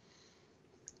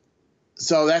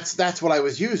so that's what I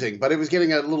was using. But it was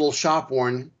getting a little shop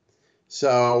worn,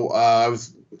 so I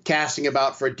was casting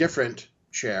about for a different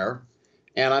chair.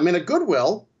 And I'm in a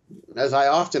Goodwill, as I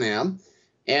often am,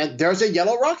 and there's a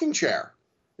yellow rocking chair.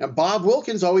 Now, Bob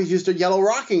Wilkins always used a yellow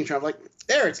rocking chair. I'm like,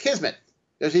 there, it's Kismet.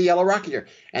 There's a yellow rocking chair.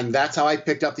 And that's how I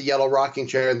picked up the yellow rocking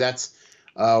chair, and that's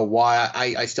why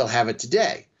I still have it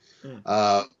today.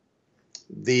 The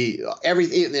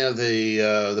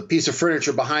piece of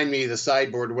furniture behind me, the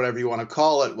sideboard, whatever you want to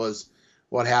call it, was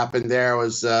what happened there.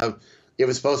 Was it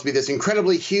was supposed to be this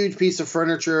incredibly huge piece of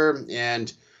furniture,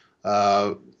 and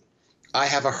I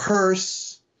have a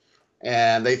hearse,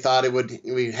 and they thought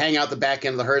we'd hang out the back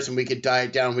end of the hearse and we could die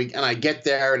it down. And I get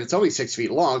there, and it's only 6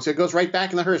 feet long, so it goes right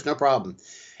back in the hearse, no problem.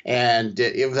 And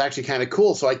it was actually kind of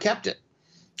cool, so I kept it.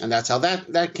 And that's how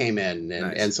that came in.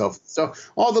 And, nice. And so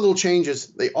all the little changes,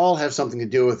 they all have something to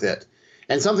do with it.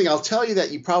 And something I'll tell you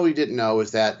that you probably didn't know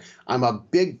is that I'm a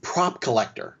big prop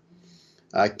collector.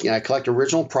 I collect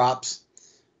original props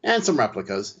and some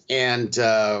replicas, and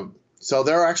so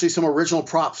there are actually some original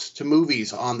props to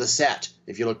movies on the set,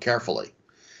 if you look carefully.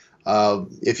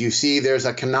 If you see, there's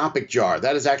a canopic jar.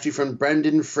 That is actually from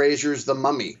Brendan Fraser's The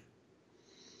Mummy.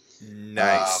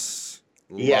 Nice.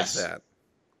 Love yes. that.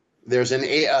 there's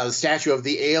a statue of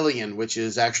the alien, which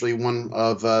is actually one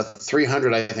of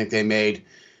 300, I think they made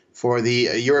for the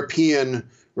European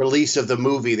release of the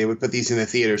movie. They would put these in the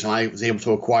theaters, and I was able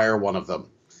to acquire one of them.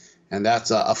 And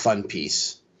that's a fun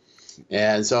piece.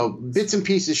 And so bits and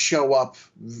pieces show up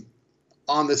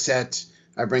on the set.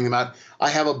 I bring them out. I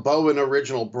have a Bowen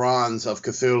original bronze of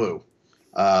Cthulhu,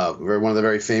 one of the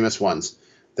very famous ones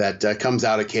that comes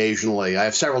out occasionally. I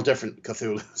have several different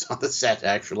Cthulhus on the set,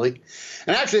 actually.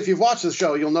 And actually, if you've watched the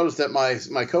show, you'll notice that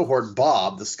my cohort,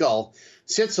 Bob, the Skull,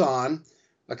 sits on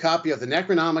a copy of the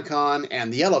Necronomicon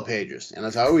and the Yellow Pages. And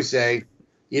as I always say,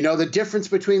 you know the difference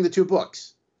between the two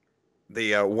books.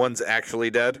 The one's actually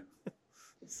dead?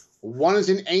 One is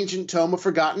an ancient tome of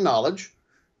forgotten knowledge,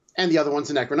 and the other one's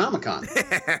a Necronomicon.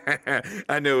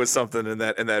 I knew it was something in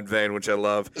that vein, which I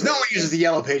love. No one uses the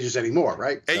Yellow Pages anymore,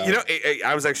 right? So. You know,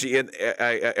 I was actually in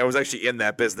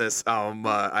that business.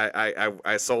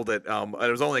 I sold it.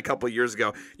 It was only a couple of years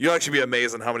ago. You'll actually be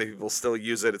amazed on how many people still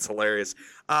use it. It's hilarious.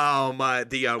 We have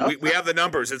the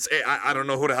numbers. I don't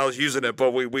know who the hell is using it,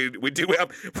 but we do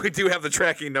have the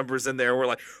tracking numbers in there. We're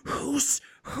like,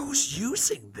 who's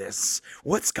using this?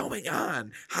 What's going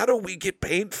on? How do we get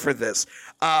paid for this?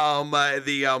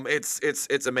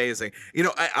 It's amazing. You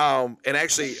know, and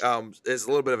actually, there's a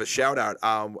little bit of a shout out.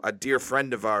 A dear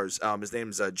friend of ours, his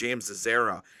name's James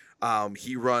Zazera.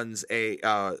 He runs a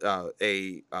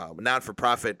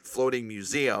non-for-profit floating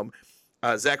museum.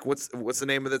 Zach, what's the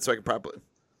name of it so I can probably...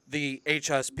 The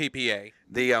HSPPA.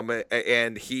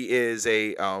 And he is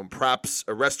a props,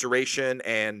 a restoration,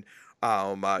 and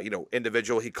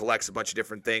individual. He collects a bunch of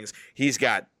different things. He's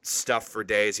got stuff for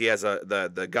days. He has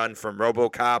the gun from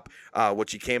RoboCop,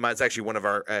 which he came on. It's actually one of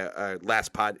our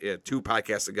last 2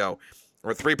 podcasts ago,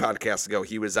 or 3 podcasts ago.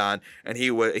 He was on, and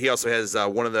he also has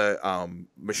one of the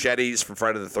machetes from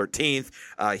Friday the 13th.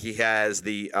 He has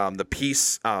the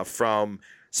piece from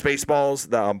Spaceballs,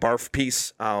 the barf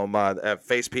piece,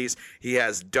 face piece. He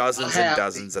has dozens and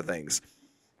dozens of things.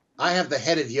 I have the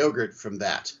head of yogurt from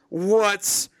that.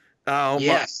 What?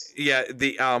 Yes. Yeah.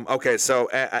 Okay. So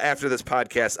after this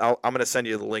podcast, I'm going to send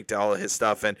you the link to all of his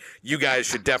stuff, and you guys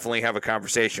should definitely have a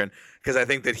conversation because I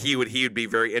think that he would be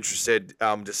very interested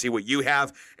to see what you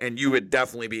have, and you would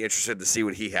definitely be interested to see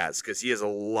what he has because he has a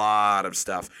lot of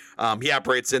stuff. He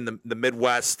operates in the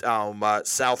Midwest,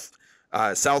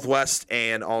 Southwest,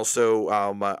 and also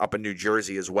up in New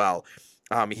Jersey as well.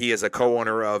 He is a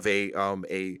co-owner of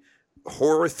a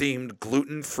horror-themed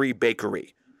gluten-free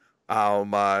bakery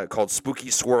called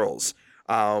Spooky Swirls.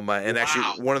 And actually,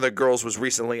 one of the girls was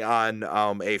recently on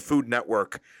a Food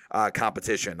Network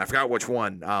competition. I forgot which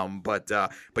one, but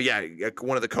yeah,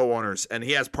 one of the co-owners, and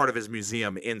he has part of his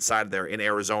museum inside there in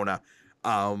Arizona.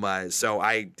 So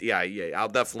I'll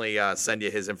definitely send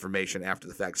you his information after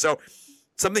the fact. So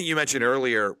something you mentioned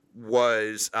earlier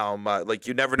was like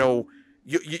you never know,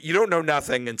 you don't know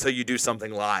nothing until you do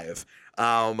something live.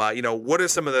 What are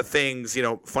some of the things,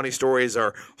 funny stories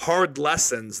or hard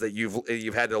lessons that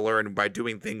you've had to learn by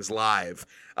doing things live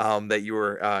that you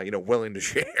were willing to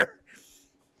share?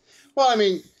 Well, I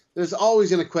mean, there's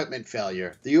always an equipment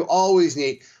failure. You always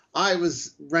need. I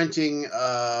was renting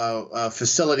a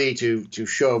facility to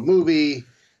show a movie,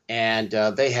 and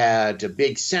they had a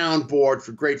big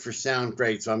soundboard great for sound,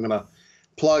 great. So I'm gonna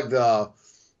plug I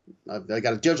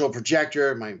got a digital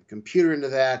projector, my computer into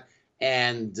that.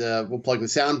 And we'll plug the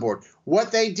soundboard.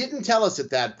 What they didn't tell us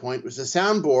at that point was the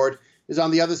soundboard is on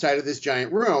the other side of this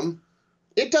giant room.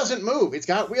 It doesn't move. It's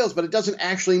got wheels, but it doesn't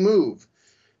actually move.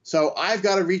 So I've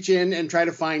got to reach in and try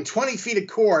to find 20 feet of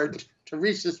cord to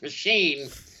reach this machine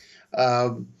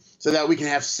so that we can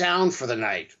have sound for the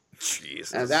night.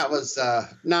 Jesus. And that was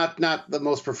not the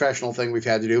most professional thing we've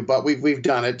had to do, but we've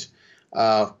done it.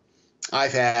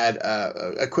 I've had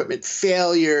equipment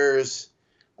failures.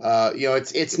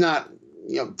 It's not,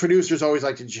 producers always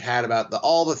like to chat about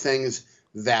all the things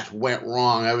that went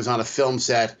wrong. I was on a film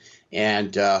set,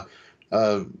 and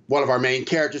one of our main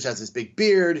characters has this big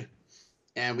beard,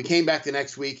 and we came back the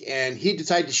next week, and he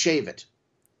decided to shave it.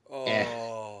 What?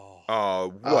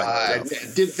 I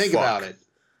didn't think about it.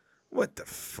 What the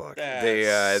fuck?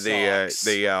 That's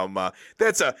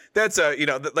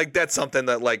something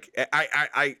that like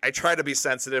I try to be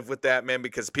sensitive with that, man,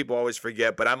 because people always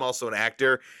forget, but I'm also an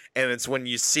actor, and it's when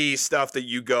you see stuff that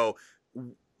you go,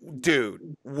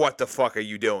 dude, what the fuck are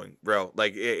you doing, bro?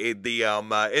 Like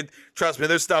trust me,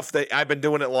 there's stuff that I've been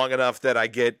doing it long enough that I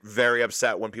get very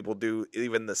upset when people do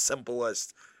even the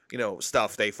simplest,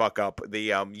 stuff they fuck up.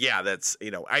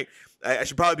 I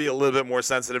should probably be a little bit more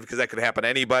sensitive because that could happen to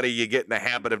anybody. You get in the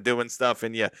habit of doing stuff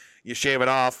and you shave it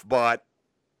off, but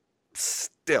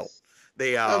still,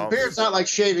 They beard's not like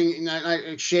shaving, not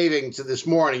like shaving to this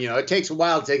morning. It takes a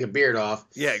while to take a beard off.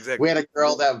 Yeah, exactly. We had a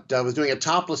girl that was doing a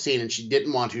topless scene, and she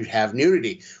didn't want to have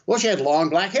nudity. Well, she had long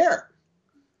black hair,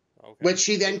 which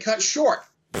she then cut short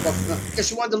because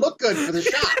she wanted to look good for the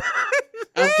shot.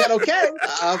 I said, okay,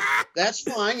 that's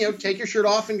fine. Take your shirt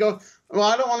off and go, well,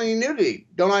 I don't want any nudity.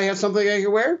 Don't I have something I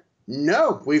can wear?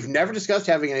 No, we've never discussed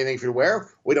having anything for you to wear.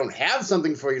 We don't have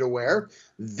something for you to wear.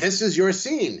 This is your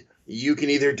scene. You can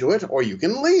either do it or you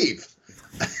can leave.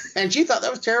 And she thought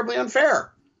that was terribly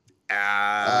unfair.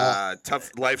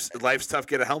 Tough. Life's tough.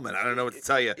 Get a helmet. I don't know what to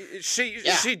tell you.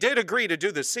 She did agree to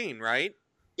do the scene, right?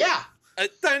 Yeah.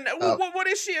 Then what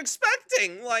is she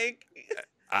expecting? Like,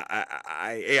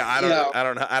 I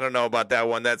don't know about that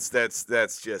one. That's just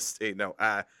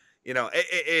I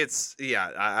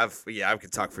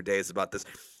could talk for days about this.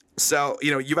 So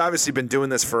you've obviously been doing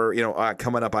this for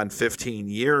coming up on 15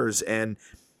 years, and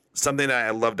something that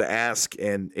I'd love to ask,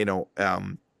 and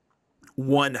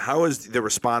one, how has the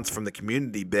response from the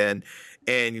community been?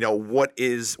 And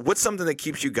what's something that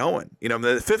keeps you going?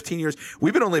 The 15 years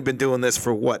we've only been doing this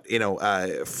for what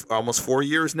almost 4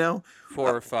 years now,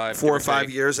 4 or 5, 4 or 5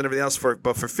 years, and everything else.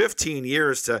 But for 15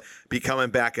 years to be coming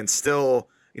back and still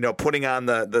putting on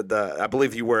the I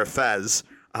believe you wear a fez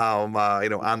on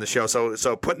the show.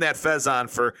 So putting that fez on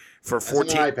for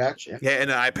 14 an eye patch, and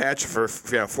an eye patch for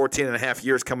 14 and a half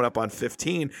years, coming up on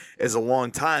 15 is a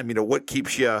long time. What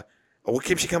keeps you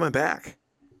coming back?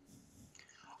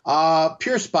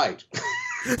 Pure spite.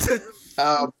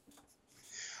 All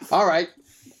right.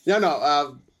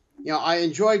 No. I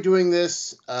enjoy doing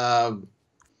this, and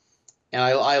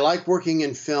I like working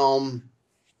in film,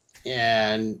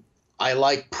 and I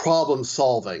like problem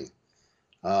solving.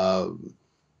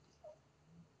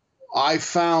 I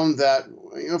found that,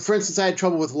 for instance, I had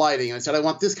trouble with lighting. I said, I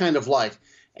want this kind of light.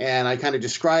 And I kind of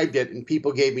described it, and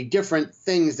people gave me different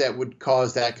things that would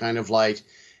cause that kind of light.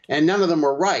 And none of them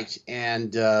were right.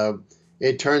 And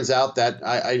it turns out that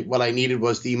what I needed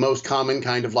was the most common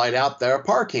kind of light out there, a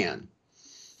par can.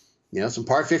 Some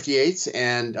par 58s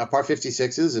and par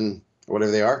 56s and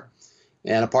whatever they are,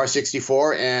 and a par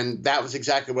 64. And that was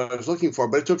exactly what I was looking for.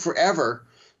 But it took forever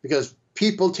because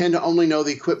people tend to only know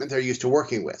the equipment they're used to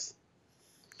working with.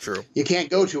 True. You can't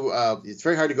go to it's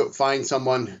very hard to go find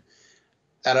someone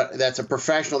that's a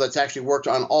professional that's actually worked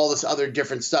on all this other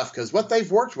different stuff, because what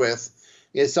they've worked with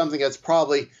is something that's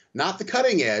probably not the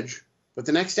cutting edge, but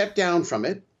the next step down from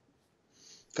it,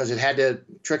 because it had to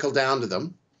trickle down to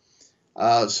them.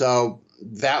 So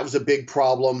that was a big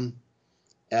problem,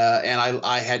 and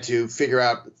I had to figure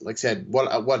out, like I said,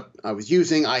 what I was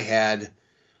using. I had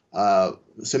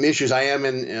some issues. I am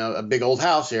in a big old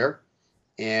house here,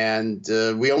 and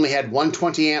we only had one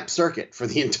 20-amp circuit for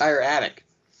the entire attic.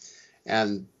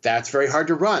 And that's very hard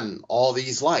to run all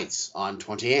these lights on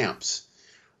 20 amps.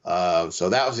 So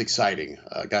that was exciting.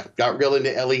 Got real into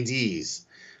LEDs.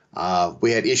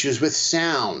 We had issues with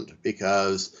sound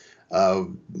because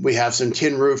we have some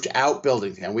tin-roofed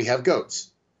outbuildings, and we have goats.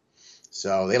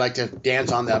 So they like to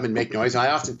dance on them and make noise.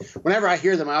 And whenever I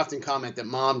hear them, I often comment that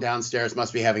Mom downstairs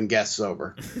must be having guests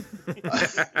over.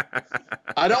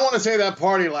 I don't want to say that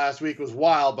party last week was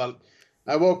wild, but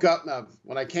I woke up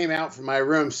when I came out from my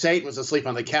room. Satan was asleep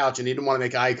on the couch, and he didn't want to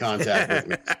make eye contact with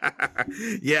me.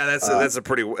 Yeah, that's a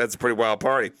pretty wild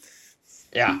party.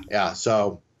 Yeah.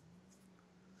 So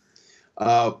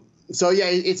yeah,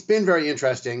 it's been very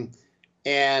interesting.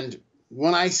 And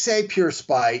when I say pure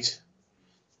spite,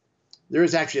 there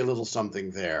is actually a little something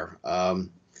there.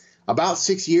 About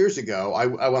 6 years ago,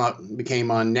 I became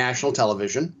on national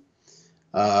television,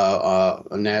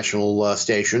 national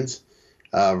stations.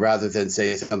 Rather than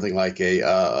say something like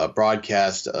a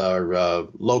broadcast or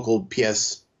local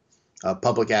PS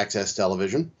public access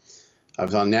television. I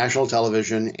was on national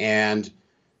television, and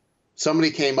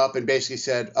somebody came up and basically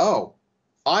said, "Oh,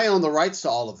 I own the rights to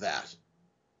all of that."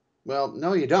 Well,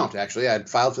 no, you don't, actually. I had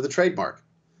filed for the trademark.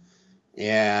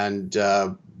 And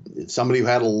somebody who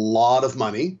had a lot of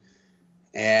money,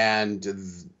 and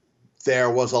there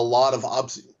was a lot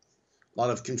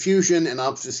of confusion and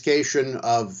obfuscation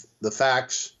of the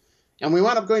facts, and we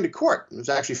wound up going to court. There's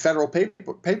actually federal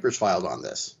papers filed on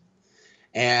this,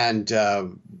 and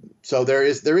so there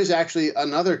is actually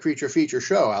another Creature Feature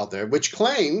show out there which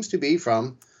claims to be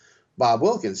from Bob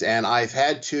Wilkins, and I've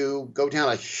had to go down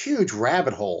a huge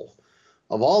rabbit hole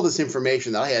of all this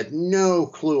information that I had no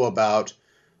clue about.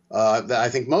 That I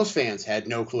think most fans had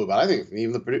no clue about. I think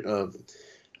even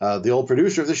the old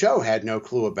producer of the show had no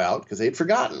clue about, because they'd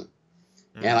forgotten.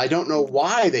 And I don't know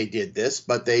why they did this,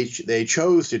 but they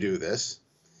chose to do this,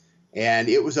 and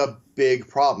it was a big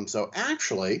problem. So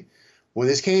actually, when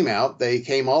this came out, they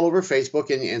came all over Facebook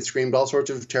and screamed all sorts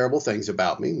of terrible things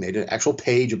about me, made an actual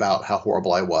page about how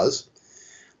horrible I was,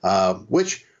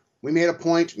 which we made a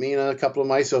point, me and a couple of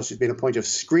my associates made a point of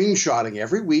screenshotting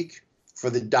every week for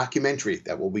the documentary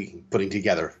that we'll be putting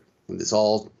together when this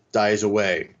all dies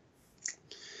away.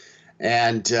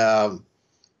 And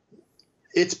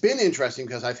it's been interesting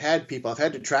because I've had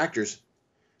detractors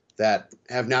that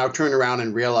have now turned around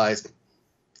and realized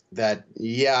that,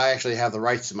 yeah, I actually have the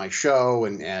rights to my show,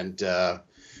 and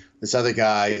this other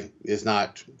guy is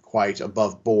not quite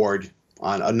above board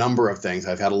on a number of things.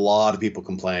 I've had a lot of people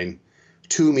complain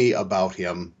to me about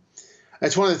him.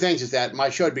 That's one of the things, is that my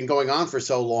show had been going on for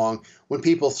so long. When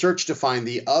people search to find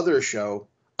the other show,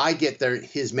 I get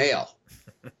his mail.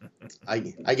 I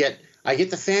get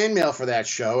the fan mail for that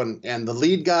show, and the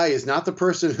lead guy is not the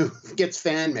person who gets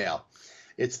fan mail.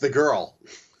 It's the girl.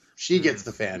 She gets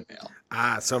the fan mail.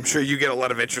 So I'm sure you get a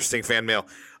lot of interesting fan mail.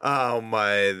 Well,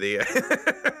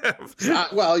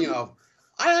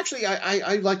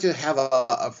 I like to have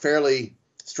a fairly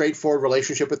straightforward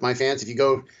relationship with my fans. If you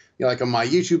go, like on my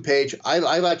YouTube page, I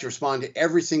like to respond to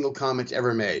every single comment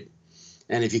ever made.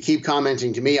 And if you keep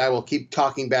commenting to me, I will keep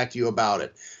talking back to you about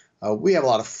it. We have a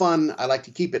lot of fun. I like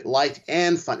to keep it light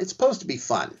and fun. It's supposed to be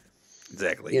fun.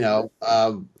 Exactly.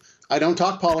 I don't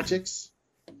talk politics.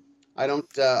 I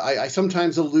don't. I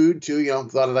sometimes allude to,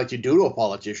 what I'd like to do to a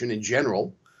politician in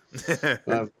general.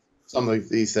 Some of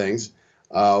these things,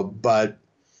 but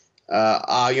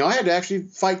I had to actually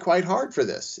fight quite hard for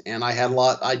this, and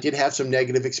I did have some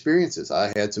negative experiences.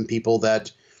 I had some people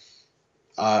that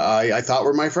I thought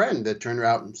were my friend that turned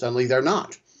out and suddenly they're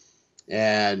not.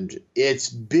 And it's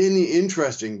been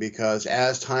interesting because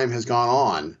as time has gone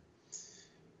on,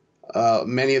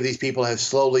 many of these people have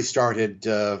slowly started.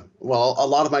 A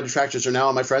lot of my detractors are now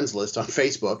on my friends list on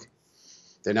Facebook.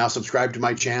 They're now subscribed to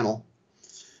my channel.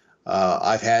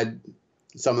 I've had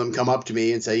some of them come up to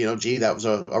me and say, gee, that was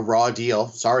a raw deal.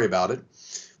 Sorry about it.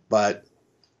 But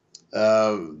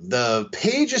the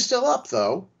page is still up,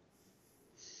 though.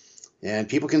 And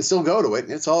people can still go to it.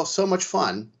 And it's all so much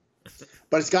fun.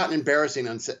 But it's gotten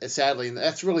embarrassing, sadly. And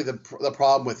that's really the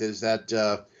problem with it, is that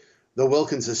the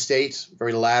Wilkins estate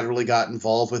very laterally got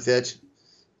involved with it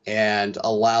and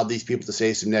allowed these people to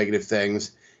say some negative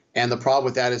things. And the problem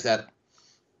with that is that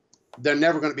they're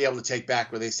never going to be able to take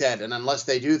back what they said. And unless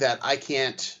they do that, I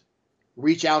can't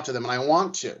reach out to them, and I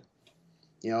want to.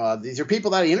 These are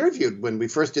people that I interviewed when we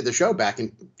first did the show back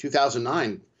in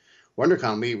 2009.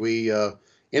 WonderCon, we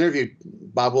interviewed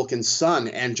Bob Wilkins' son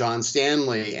and John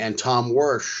Stanley and Tom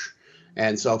Wersch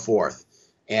and so forth.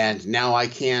 And now I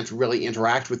can't really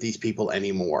interact with these people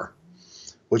anymore,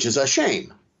 which is a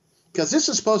shame, because this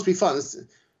is supposed to be fun. It's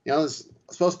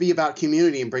supposed to be about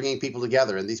community and bringing people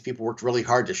together. And these people worked really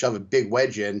hard to shove a big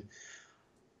wedge in,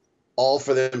 all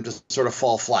for them to sort of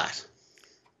fall flat. So,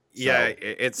 yeah,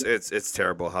 it's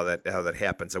terrible how that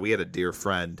happens. So we had a dear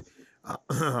friend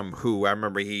who I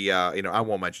remember I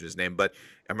won't mention his name, but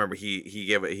I remember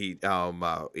he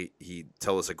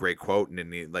told us a great quote,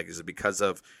 and he, is it because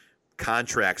of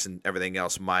contracts and everything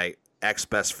else, my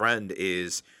ex-best friend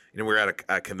is, we were at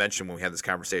a convention when we had this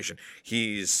conversation.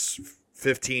 He's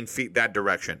 15 feet that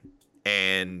direction,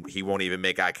 and he won't even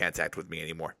make eye contact with me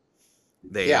anymore.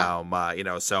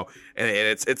 So, and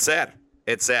it's sad.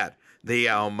 It's sad.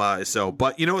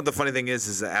 But what the funny thing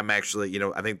is that I'm actually,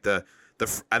 I think the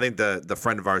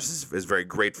friend of ours is very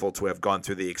grateful to have gone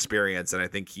through the experience, and I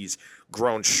think he's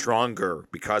grown stronger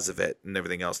because of it and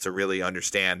everything else, to really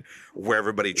understand where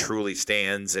everybody truly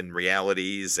stands and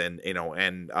realities and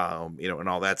and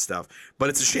all that stuff. But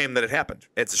it's a shame that it happened.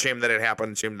 It's a shame that it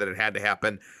happened. Shame that it had to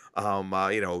happen.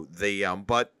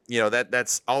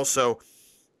 That's also,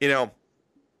 the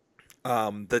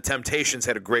Temptations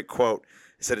had a great quote.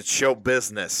 It said, "It's show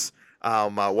business.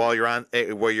 While you're on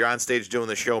stage doing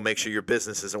the show, make sure your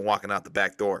business isn't walking out the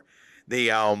back door."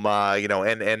 And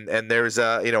there's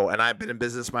and I've been in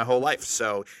business my whole life,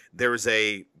 so there's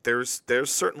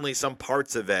certainly some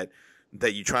parts of it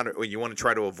that you want to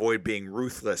try to avoid being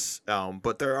ruthless,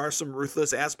 but there are some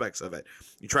ruthless aspects of it.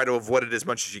 You try to avoid it as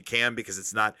much as you can, because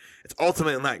it's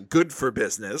ultimately not good for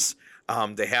business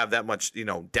to have that much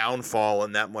downfall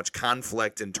and that much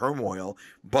conflict and turmoil,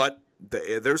 but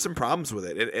there's some problems with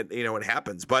it. It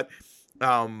happens, but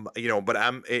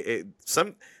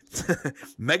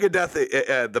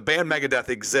Megadeth, the band Megadeth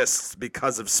exists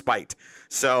because of spite.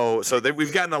 So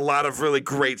we've gotten a lot of really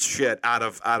great shit out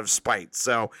of spite.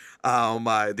 So and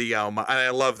I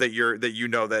love that you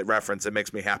know that reference. It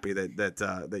makes me happy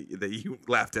that you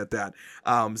laughed at that.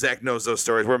 Zach knows those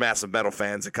stories. We're massive metal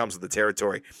fans. It comes with the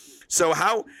territory. So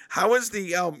how is the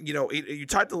you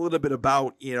talked a little bit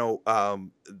about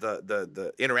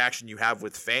the interaction you have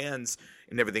with fans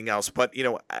and everything else, but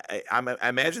I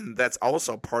imagine that's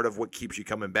also part of what keeps you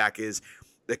coming back is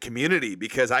the community,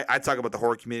 because I talk about the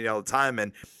horror community all the time,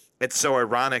 and it's so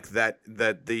ironic that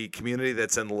the community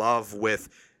that's in love with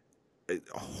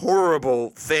horrible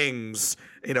things,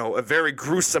 very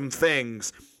gruesome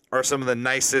things, are some of the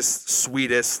nicest,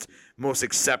 sweetest, most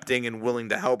accepting and willing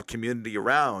to help community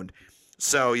around.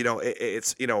 So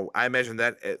it's I imagine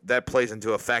that plays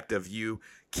into effect of you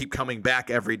keep coming back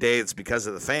every day. It's because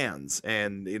of the fans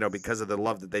and because of the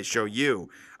love that they show you.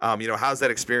 How's that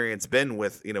experience been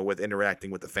with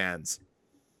interacting with the fans?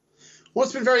 Well,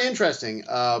 it's been very interesting.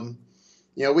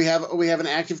 We have an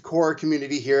active core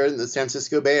community here in the San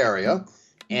Francisco Bay Area,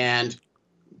 and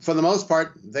for the most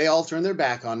part, they all turned their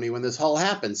back on me when this all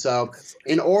happened. So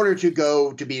in order to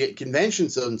go to be at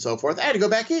conventions and so forth, I had to go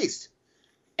back east.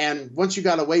 And once you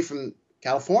got away from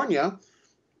California,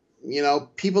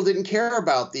 people didn't care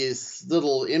about these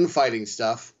little infighting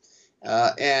stuff.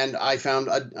 And I found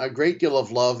a great deal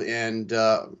of love and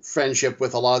friendship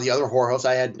with a lot of the other horror hosts.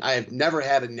 I have never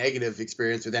had a negative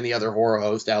experience with any other horror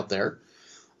host out there.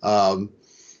 And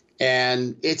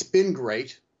it's been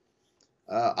great.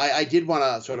 I did want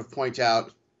to sort of point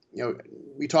out,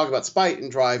 we talk about spite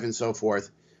and drive and so forth.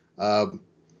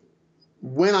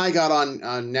 When I got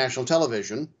on national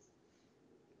television,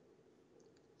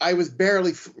 I was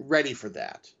barely ready for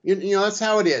that. That's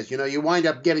how it is. You wind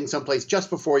up getting someplace just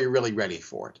before you're really ready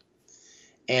for it.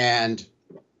 And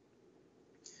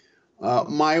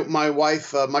my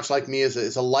wife, much like me,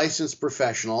 is a licensed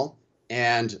professional,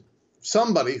 and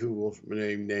somebody who will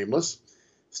remain nameless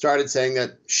started saying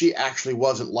that she actually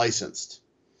wasn't licensed.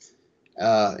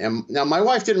 And now my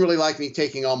wife didn't really like me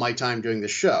taking all my time doing the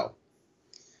show.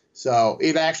 So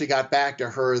it actually got back to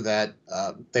her that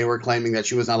they were claiming that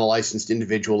she was not a licensed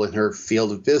individual in her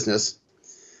field of business.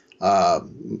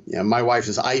 My wife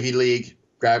is Ivy League,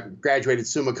 graduated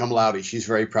summa cum laude. She's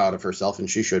very proud of herself, and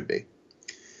she should be.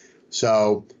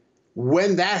 So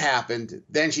when that happened,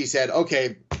 then she said,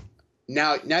 okay,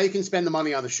 now you can spend the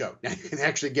money on the show. Now you can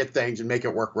actually get things and make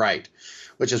it work right,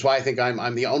 which is why I think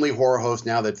I'm the only horror host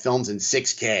now that films in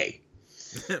 6K.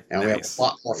 And nice. We have a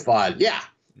lot more fun. Yeah.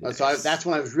 Nice. So that's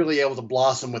when I was really able to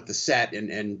blossom with the set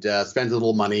and spend a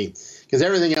little money, because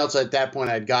everything else at that point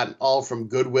I'd gotten all from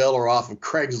Goodwill or off of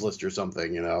Craigslist or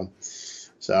something,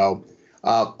 So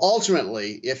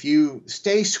ultimately, if you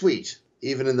stay sweet,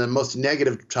 even in the most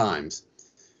negative times,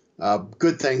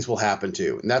 good things will happen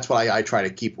too. And that's what I try to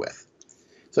keep with.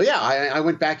 So yeah, I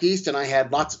went back east and I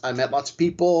met lots of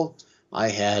people. I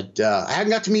hadn't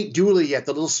got to meet Dooley yet,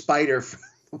 the little spider from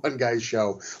one guy's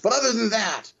show. But other than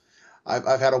that,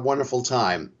 I've had a wonderful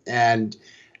time, and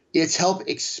it's helped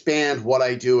expand what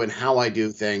I do and how I do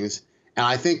things. And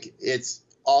I think it's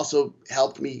also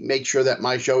helped me make sure that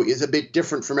my show is a bit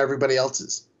different from everybody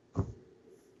else's.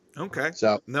 Okay.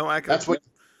 So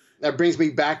that brings me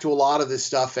back to a lot of this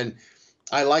stuff. And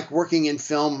I like working in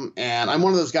film, and I'm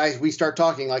one of those guys, we start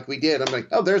talking like we did. I'm like,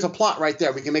 oh, there's a plot right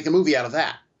there. We can make a movie out of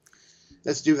that.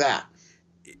 Let's do that.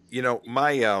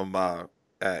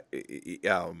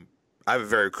 I have a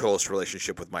very close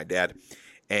relationship with my dad,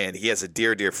 and he has a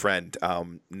dear, dear friend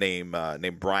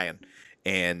named Brian,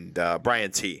 and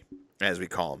Brian T, as we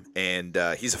call him, and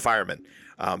he's a fireman,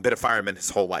 been a fireman his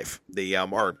whole life.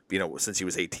 Since he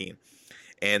was 18,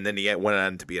 and then he went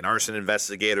on to be an arson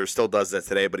investigator. Still does that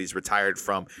today, but he's retired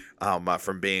from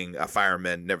being a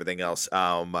fireman and everything else.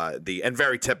 And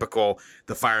very typical,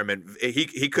 the fireman.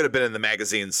 He could have been in the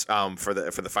magazines for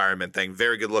the fireman thing.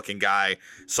 Very good looking guy,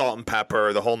 salt and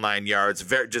pepper, the whole 9 yards.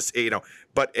 Very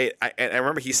But I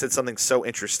remember he said something so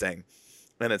interesting,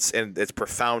 and it's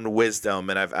profound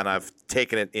wisdom, and I've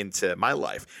taken it into my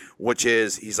life, which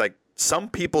is he's like, some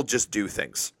people just do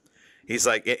things. He's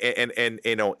like, and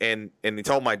he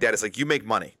told my dad, it's like, you make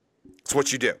money. It's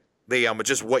what you do.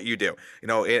 Just what you do.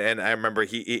 And I remember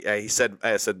he said,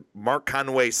 Mark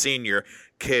Conway Sr.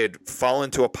 could fall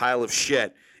into a pile of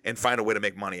shit and find a way to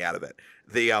make money out of it.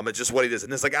 It's just what he does.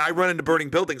 And it's like, I run into burning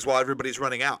buildings while everybody's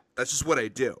running out. That's just what I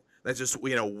do. That's just,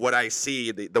 what I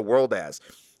see the world as.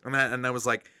 And I was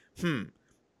like,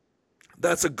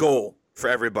 that's a goal for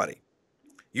everybody.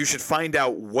 You should find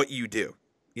out what you do.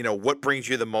 What brings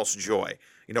you the most joy?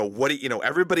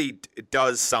 everybody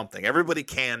does something. Everybody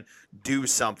can do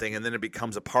something, and then it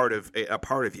becomes a part of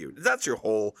you. That's your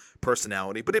whole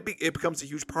personality, but it becomes a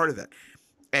huge part of it.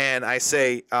 And I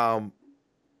say, I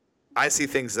see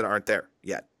things that aren't there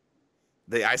yet.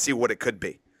 I see what it could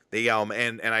be.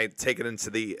 And I take it into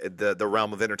the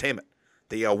realm of entertainment.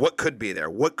 What could be there?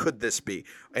 What could this be?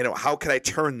 How could I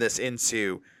turn this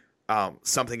into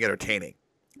something entertaining?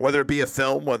 Whether it be a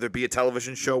film, whether it be a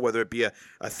television show, whether it be a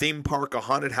theme park, a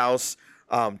haunted house,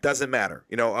 doesn't matter.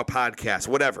 A podcast,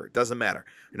 whatever, doesn't matter.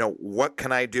 What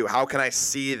can I do? How can I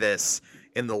see this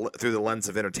through the lens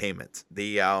of entertainment?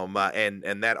 And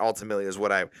that ultimately is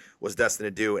what I was destined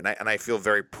to do, and I feel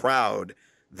very proud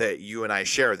that you and I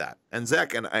share that, and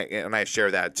Zach and I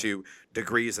share that to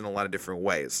degrees in a lot of different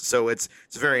ways. So it's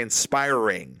very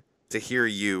inspiring to hear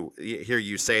you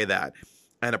say that.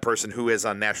 And a person who is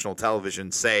on national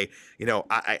television say,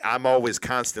 I'm always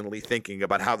constantly thinking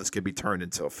about how this could be turned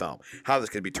into a film, how this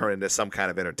could be turned into some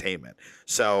kind of entertainment.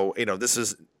 So, this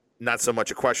is not so much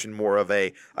a question, more of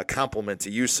a compliment to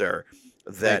you, sir,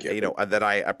 that, that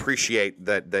I appreciate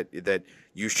that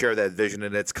you share that vision,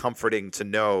 and it's comforting to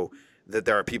know that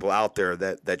there are people out there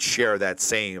that share that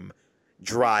same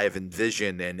drive and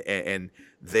vision, and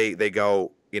they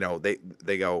go,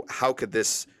 they go, how could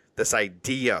this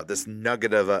idea, this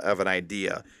nugget of an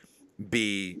idea,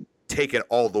 be taken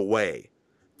all the way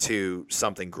to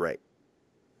something great?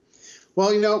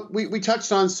 Well, we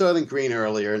touched on Soylent Green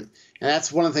earlier, and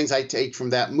that's one of the things I take from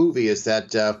that movie is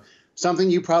that something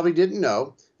you probably didn't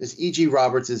know is E.G.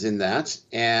 Roberts is in that,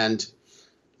 and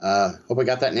hope I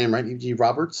got that name right, E.G.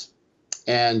 Roberts,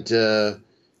 and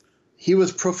he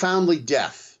was profoundly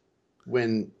deaf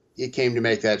when it came to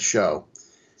make that show.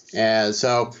 And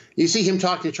so you see him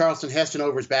talking to Charlton Heston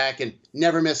over his back and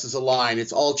never misses a line.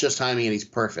 It's all just timing, and he's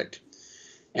perfect.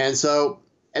 And so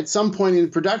at some point in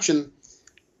production,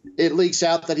 it leaks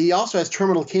out that he also has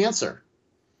terminal cancer.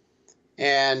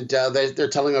 And they're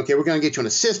telling him, okay, we're going to get you an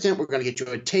assistant. We're going to get you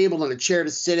a table and a chair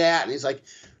to sit at. And he's like,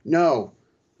 no,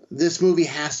 this movie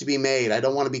has to be made. I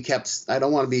don't want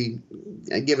to be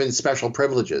given special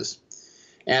privileges.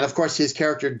 And, of course, his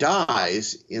character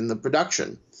dies in the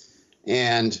production.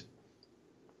 And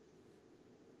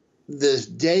the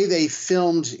day they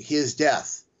filmed his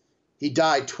death, he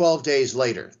died 12 days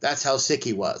later. That's how sick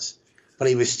he was. But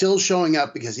he was still showing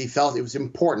up because he felt it was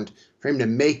important for him to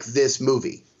make this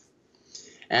movie.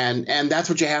 And that's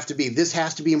what you have to be. This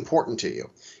has to be important to you.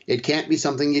 It can't be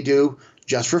something you do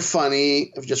just for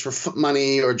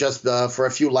money, or just for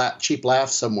a few cheap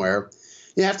laughs somewhere.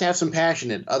 You have to have some passion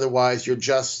in it. Otherwise, you're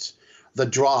just the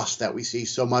dross that we see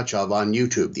so much of on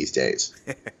YouTube these days.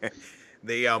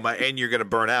 And you're going to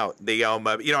burn out.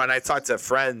 And I talk to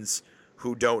friends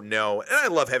who don't know, and I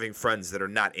love having friends that are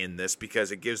not in this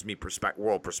because it gives me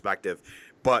world perspective.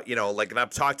 But, and I've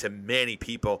talked to many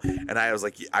people, and I was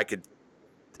like,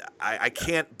 I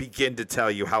can't begin to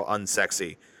tell you how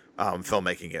unsexy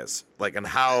filmmaking is, and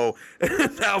how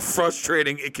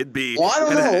frustrating it could be. Well, I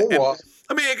don't know.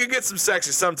 I mean, it can get some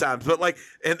sexy sometimes, but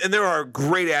and there are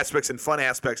great aspects and fun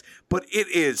aspects, but it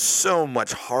is so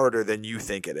much harder than you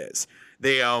think it is.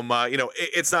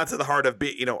 It's not to the heart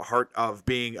of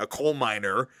being a coal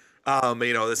miner.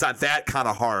 It's not that kind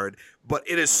of hard, but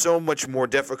it is so much more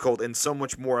difficult and so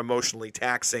much more emotionally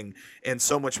taxing and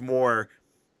so much more,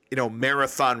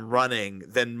 marathon running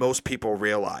than most people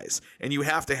realize. And you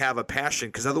have to have a passion,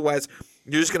 because otherwise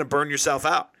you're just going to burn yourself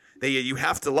out. You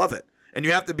have to love it. And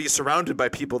you have to be surrounded by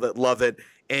people that love it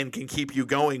and can keep you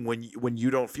going when you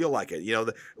don't feel like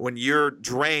it. When you're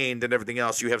drained and everything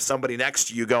else, you have somebody next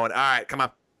to you going, all right, come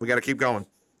on, we got to keep going.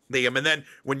 And then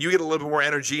when you get a little bit more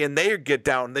energy and they get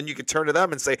down, then you can turn to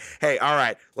them and say, hey, all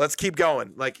right, let's keep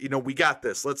going. We got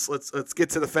this. Let's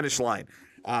get to the finish line.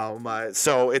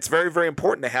 So it's very, very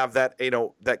important to have that,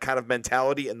 that kind of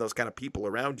mentality and those kind of people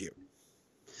around you.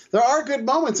 There are good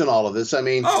moments in all of this. I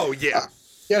mean, oh yeah.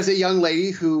 There's a young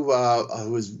lady who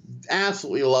was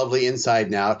absolutely lovely inside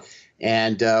and out,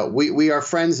 and we are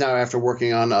friends now after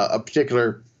working on a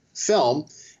particular film,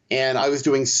 and I was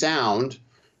doing sound.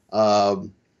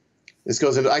 This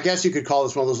goes into, I guess you could call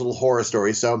this one of those little horror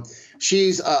stories. So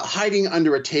she's hiding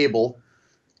under a table,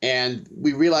 and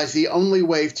we realize the only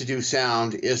way to do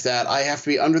sound is that I have to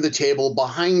be under the table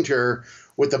behind her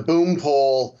with a boom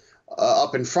pole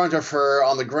up in front of her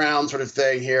on the ground sort of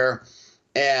thing here.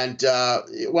 And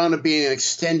it wound up being an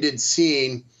extended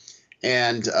scene,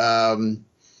 and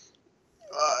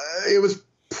it was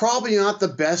probably not the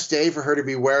best day for her to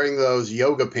be wearing those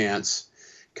yoga pants,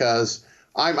 because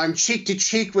I'm cheek to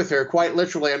cheek with her, quite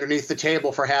literally, underneath the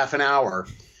table for half an hour.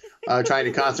 trying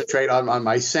to concentrate on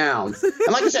my sound. And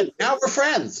like I said, now we're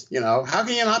friends. How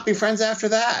can you not be friends after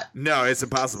that? No, it's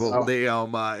impossible. So- It's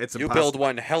You impossible. build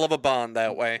one hell of a bond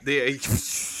that way.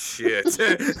 Shit.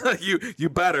 you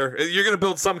better. You're gonna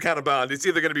build some kind of bond. It's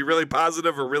either gonna be really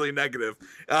positive or really negative.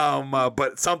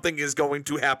 But something is going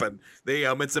to happen.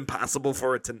 It's impossible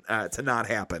for it to not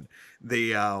happen.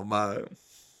 In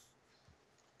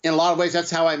a lot of ways,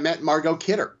 that's how I met Margot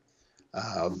Kidder.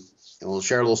 And we'll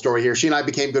share a little story here. She and I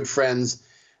became good friends.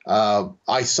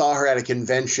 I saw her at a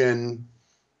convention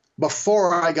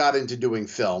before I got into doing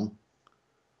film.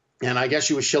 And I guess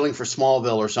she was shilling for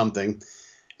Smallville or something.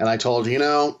 And I told her,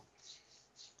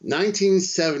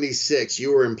 1976,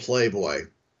 you were in Playboy.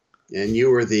 And you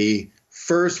were the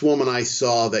first woman I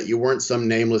saw that you weren't some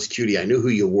nameless cutie. I knew who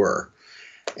you were.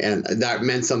 And that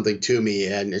meant something to me.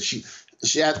 And she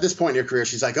at this point in her career,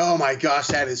 she's like, oh my gosh,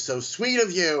 that is so sweet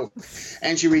of you.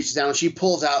 And she reaches down and she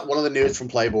pulls out one of the nudes from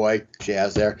Playboy she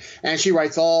has there. And she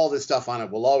writes all this stuff on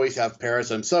it. We'll always have Paris.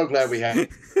 I'm so glad we have.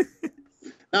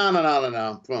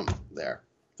 No. Boom. There.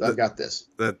 So I've got this.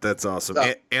 That's awesome.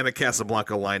 So- And a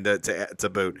Casablanca line to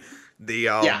boot.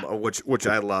 Which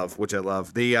I love.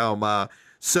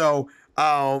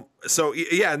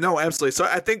 Yeah, no, absolutely. So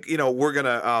I think we're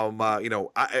gonna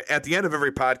at the end of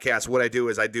every podcast, what I do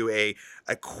is I do a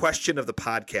question of the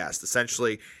podcast.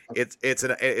 Essentially, it's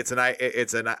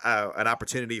an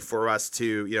opportunity for us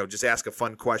to just ask a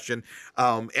fun question.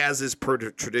 As is per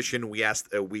tradition, we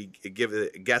give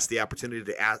the guest the opportunity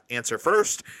to answer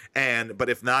first, but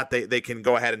if not, they can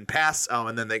go ahead and pass,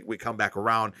 and then we come back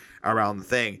around the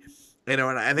thing. And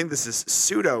I think this is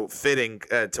pseudo fitting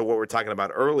to what we were talking about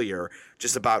earlier,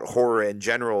 just about horror in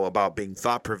general, about being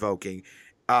thought provoking.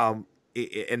 And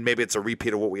maybe it's a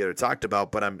repeat of what we had talked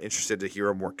about, but I'm interested to hear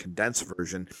a more condensed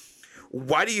version.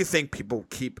 Why do you think people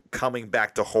keep coming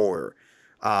back to horror?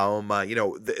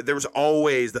 There's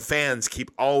always, the fans keep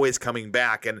always coming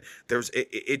back, and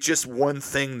it's just one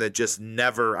thing that just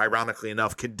never, ironically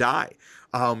enough, could die.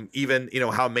 Even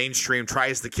how mainstream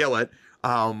tries to kill it.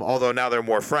 Although now they're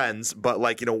more friends, but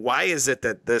why is it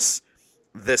that this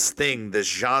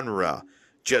genre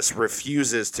just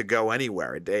refuses to go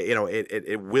anywhere?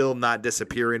 It will not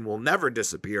disappear and will never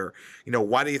disappear.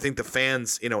 Why do you think the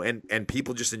fans, and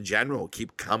people just in general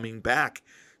keep coming back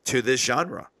to this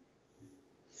genre?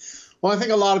 Well, I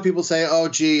think a lot of people say, oh,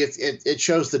 gee, it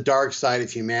shows the dark side of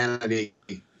humanity.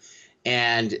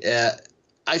 And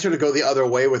I sort of go the other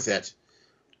way with it.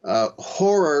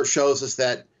 Horror shows us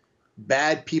that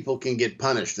bad people can get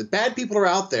punished, that bad people are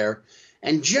out there,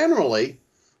 and generally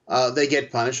they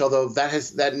get punished, although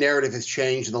that narrative has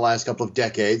changed in the last couple of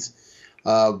decades.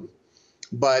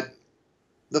 But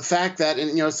the fact that,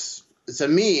 and it's a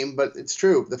meme, but it's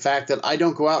true, the fact that I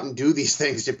don't go out and do these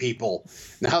things to people,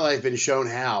 now that I've been shown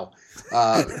how,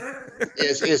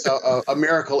 is a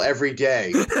miracle every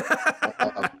day.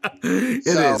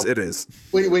 It is.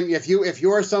 If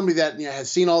you're somebody that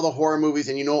has seen all the horror movies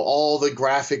and you know all the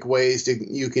graphic ways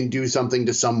you can do something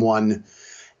to someone,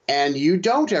 and you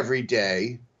don't every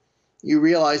day, you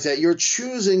realize that you're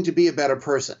choosing to be a better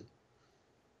person.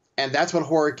 And that's what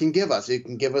horror can give us. It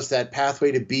can give us that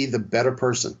pathway to be the better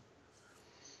person.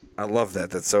 I love that.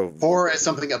 That's so. Horror is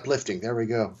something uplifting. There we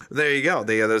go. There you go.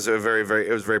 Those are it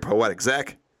was very poetic.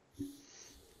 Zach?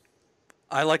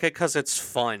 I like it because it's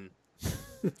fun.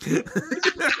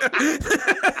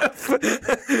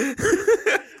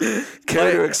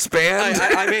 Care to expand?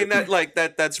 I mean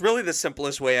that's really the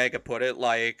simplest way I could put it.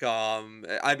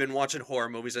 I've been watching horror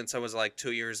movies since I was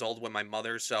 2 years old with my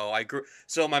mother. So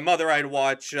my mother, I'd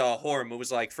watch horror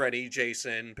movies like Freddy,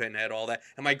 Jason, Pinhead, all that.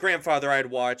 And my grandfather, I'd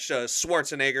watch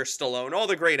Schwarzenegger, Stallone, all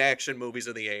the great action movies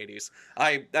of the 80s.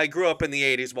 I grew up in the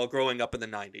 80s while growing up in the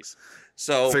 90s.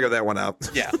 So figure that one out.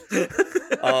 Yeah.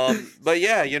 But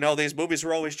yeah, these movies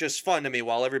were always just fun to me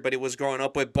while everybody was growing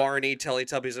up with Barney,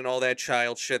 Teletubbies, and all that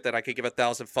child shit that I could give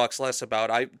 1,000 fucks less about.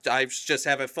 I just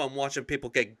having fun watching people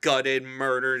get gutted,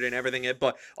 murdered, and everything,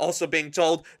 but also being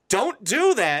told, don't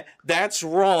do that. That's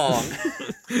wrong.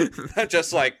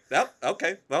 Just yep,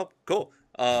 okay, well, cool.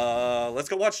 Let's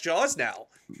go watch Jaws now.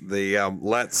 I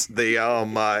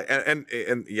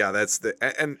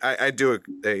do,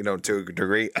 to a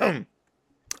degree.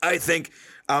 I think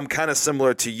I'm kind of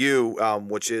similar to you,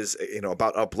 which is,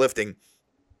 about uplifting,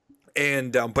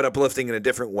 and but uplifting in a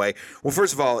different way. Well,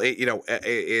 first of all,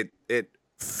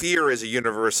 fear is a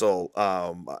universal,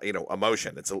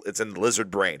 emotion. It's in the lizard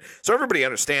brain, so everybody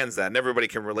understands that, and everybody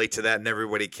can relate to that, and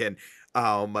everybody can,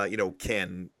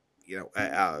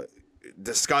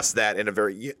 discuss that in a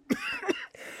very.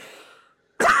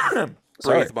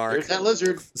 Sorry, Mark. There's that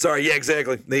lizard. Sorry, yeah,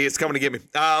 exactly. It's coming to get me.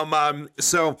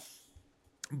 So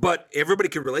But everybody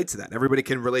can relate to that. Everybody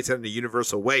can relate to that in a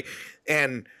universal way.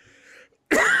 And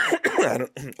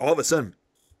all of a sudden,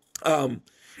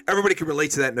 everybody can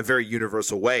relate to that in a very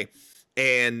universal way.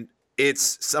 And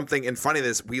it's something, and funny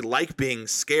this, we like being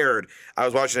scared. I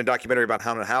was watching a documentary about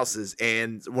haunted houses,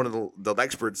 and one of the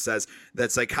experts says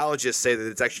that psychologists say that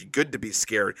it's actually good to be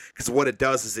scared, because what it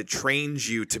does is it trains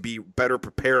you to be better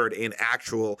prepared in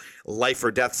actual life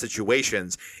or death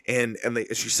situations. And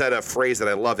she said a phrase that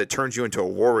I love. It turns you into a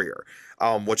warrior,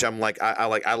 which I'm like,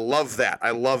 I love that. I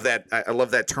love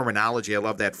that terminology. I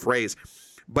love that phrase.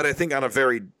 But I think on a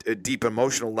very deep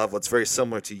emotional level, it's very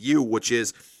similar to you, which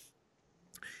is,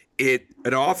 it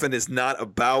often is not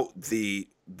about the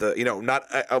not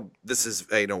this is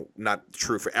not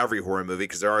true for every horror movie,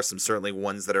 because there are some certainly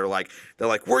ones that are like,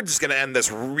 we're just going to end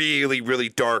this really, really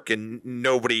dark and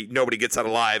nobody gets out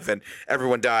alive and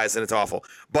everyone dies and it's awful.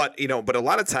 But but a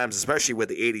lot of times, especially with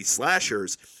the 80s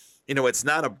slashers, it's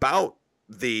not about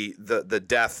the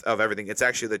death of everything. It's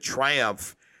actually the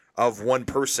triumph of one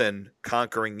person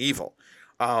conquering evil.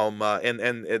 And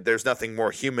there's nothing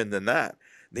more human than that.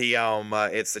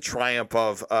 It's the triumph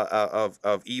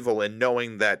of evil, and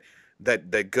knowing that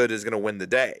good is going to win the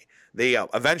day.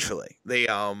 Eventually,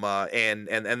 and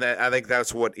that, I think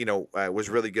that's what was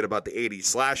really good about the 80s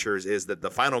slashers, is that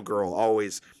the final girl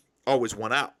always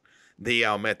won out.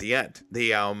 At the end,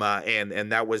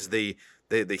 and that was the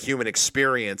human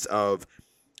experience of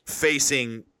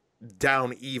facing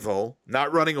down evil,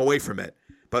 not running away from it,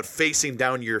 but facing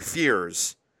down your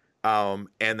fears, and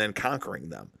then conquering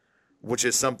them. Which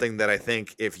is something that I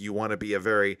think, if you want to be a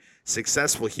very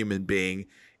successful human being,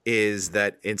 is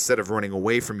that instead of running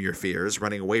away from your fears,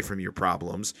 running away from your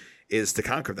problems, is to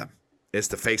conquer them, is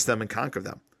to face them and conquer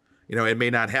them. It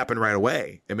may not happen right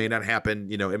away. It may not happen,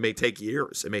 it may take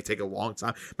years. It may take a long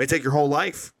time. It may take your whole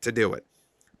life to do it.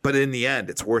 But in the end,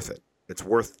 it's worth it. It's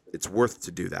worth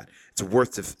to do that. It's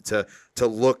worth to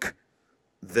look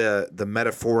the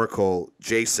metaphorical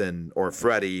Jason or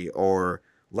Freddy or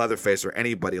Leatherface or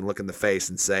anybody and look in the face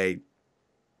and say,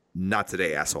 "Not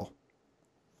today, asshole."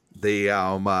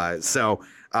 I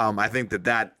think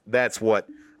that's what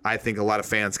I think a lot of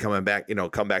fans come back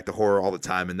to horror all the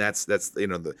time, and that's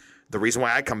the reason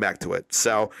why I come back to it.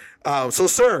 So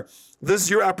sir, this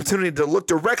is your opportunity to look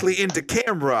directly into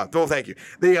camera. Oh, thank you.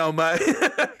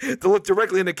 To look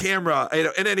directly into camera,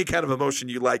 in any kind of emotion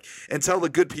you like, and tell the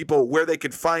good people where they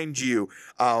can find you,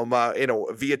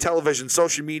 via television,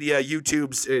 social media,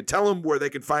 YouTube's. Tell them where they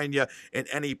can find you in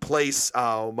any place,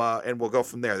 and we'll go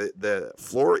from there. The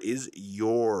floor is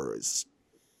yours.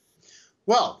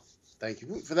 Well, thank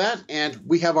you for that. And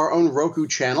we have our own Roku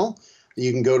channel.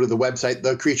 You can go to the website,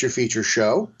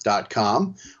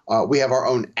 thecreaturefeatureshow.com. We have our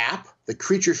own app, the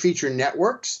Creature Features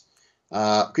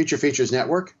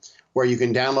Network, where you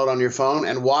can download on your phone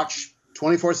and watch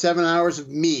 24/7 hours of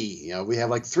me. We have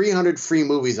like 300 free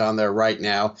movies on there right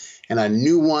now, and a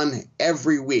new one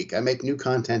every week. I make new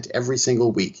content every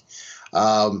single week.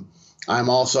 I'm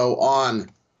also on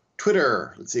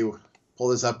Twitter. Let's see, pull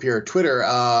this up here. Twitter,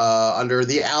 under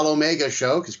the Al Omega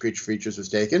Show, because Creature Features was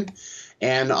taken.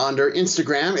 And under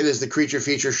Instagram, it is the Creature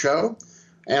Feature Show.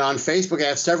 And on Facebook, I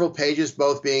have several pages,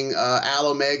 both being Al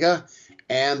Omega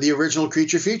and the original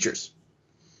Creature Features.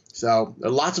 So there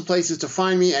are lots of places to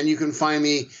find me, and you can find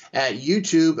me at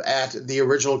YouTube at the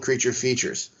original Creature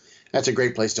Features. That's a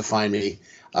great place to find me.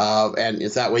 And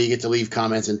it's that way you get to leave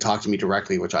comments and talk to me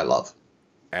directly, which I love.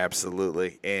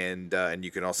 Absolutely, and you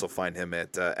can also find him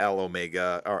at Al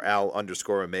Omega or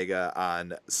Al_Omega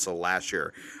on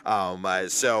Slasher.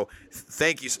 So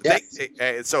thank you.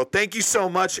 So thank you so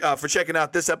much for checking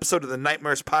out this episode of the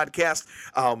Nightmares Podcast.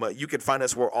 You can find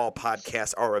us where all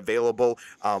podcasts are available,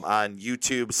 on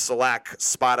YouTube, Slack,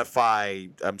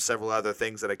 Spotify, several other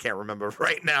things that I can't remember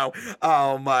right now.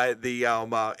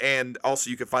 And also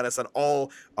you can find us on all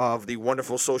of the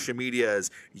wonderful social medias: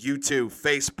 YouTube,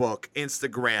 Facebook,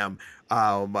 Instagram,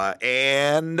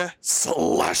 and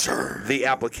Slasher, the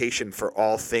application for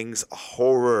all things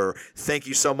horror. Thank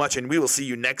you so much, and we will see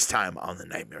you next time on the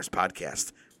Nightmares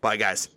Podcast. Bye, guys.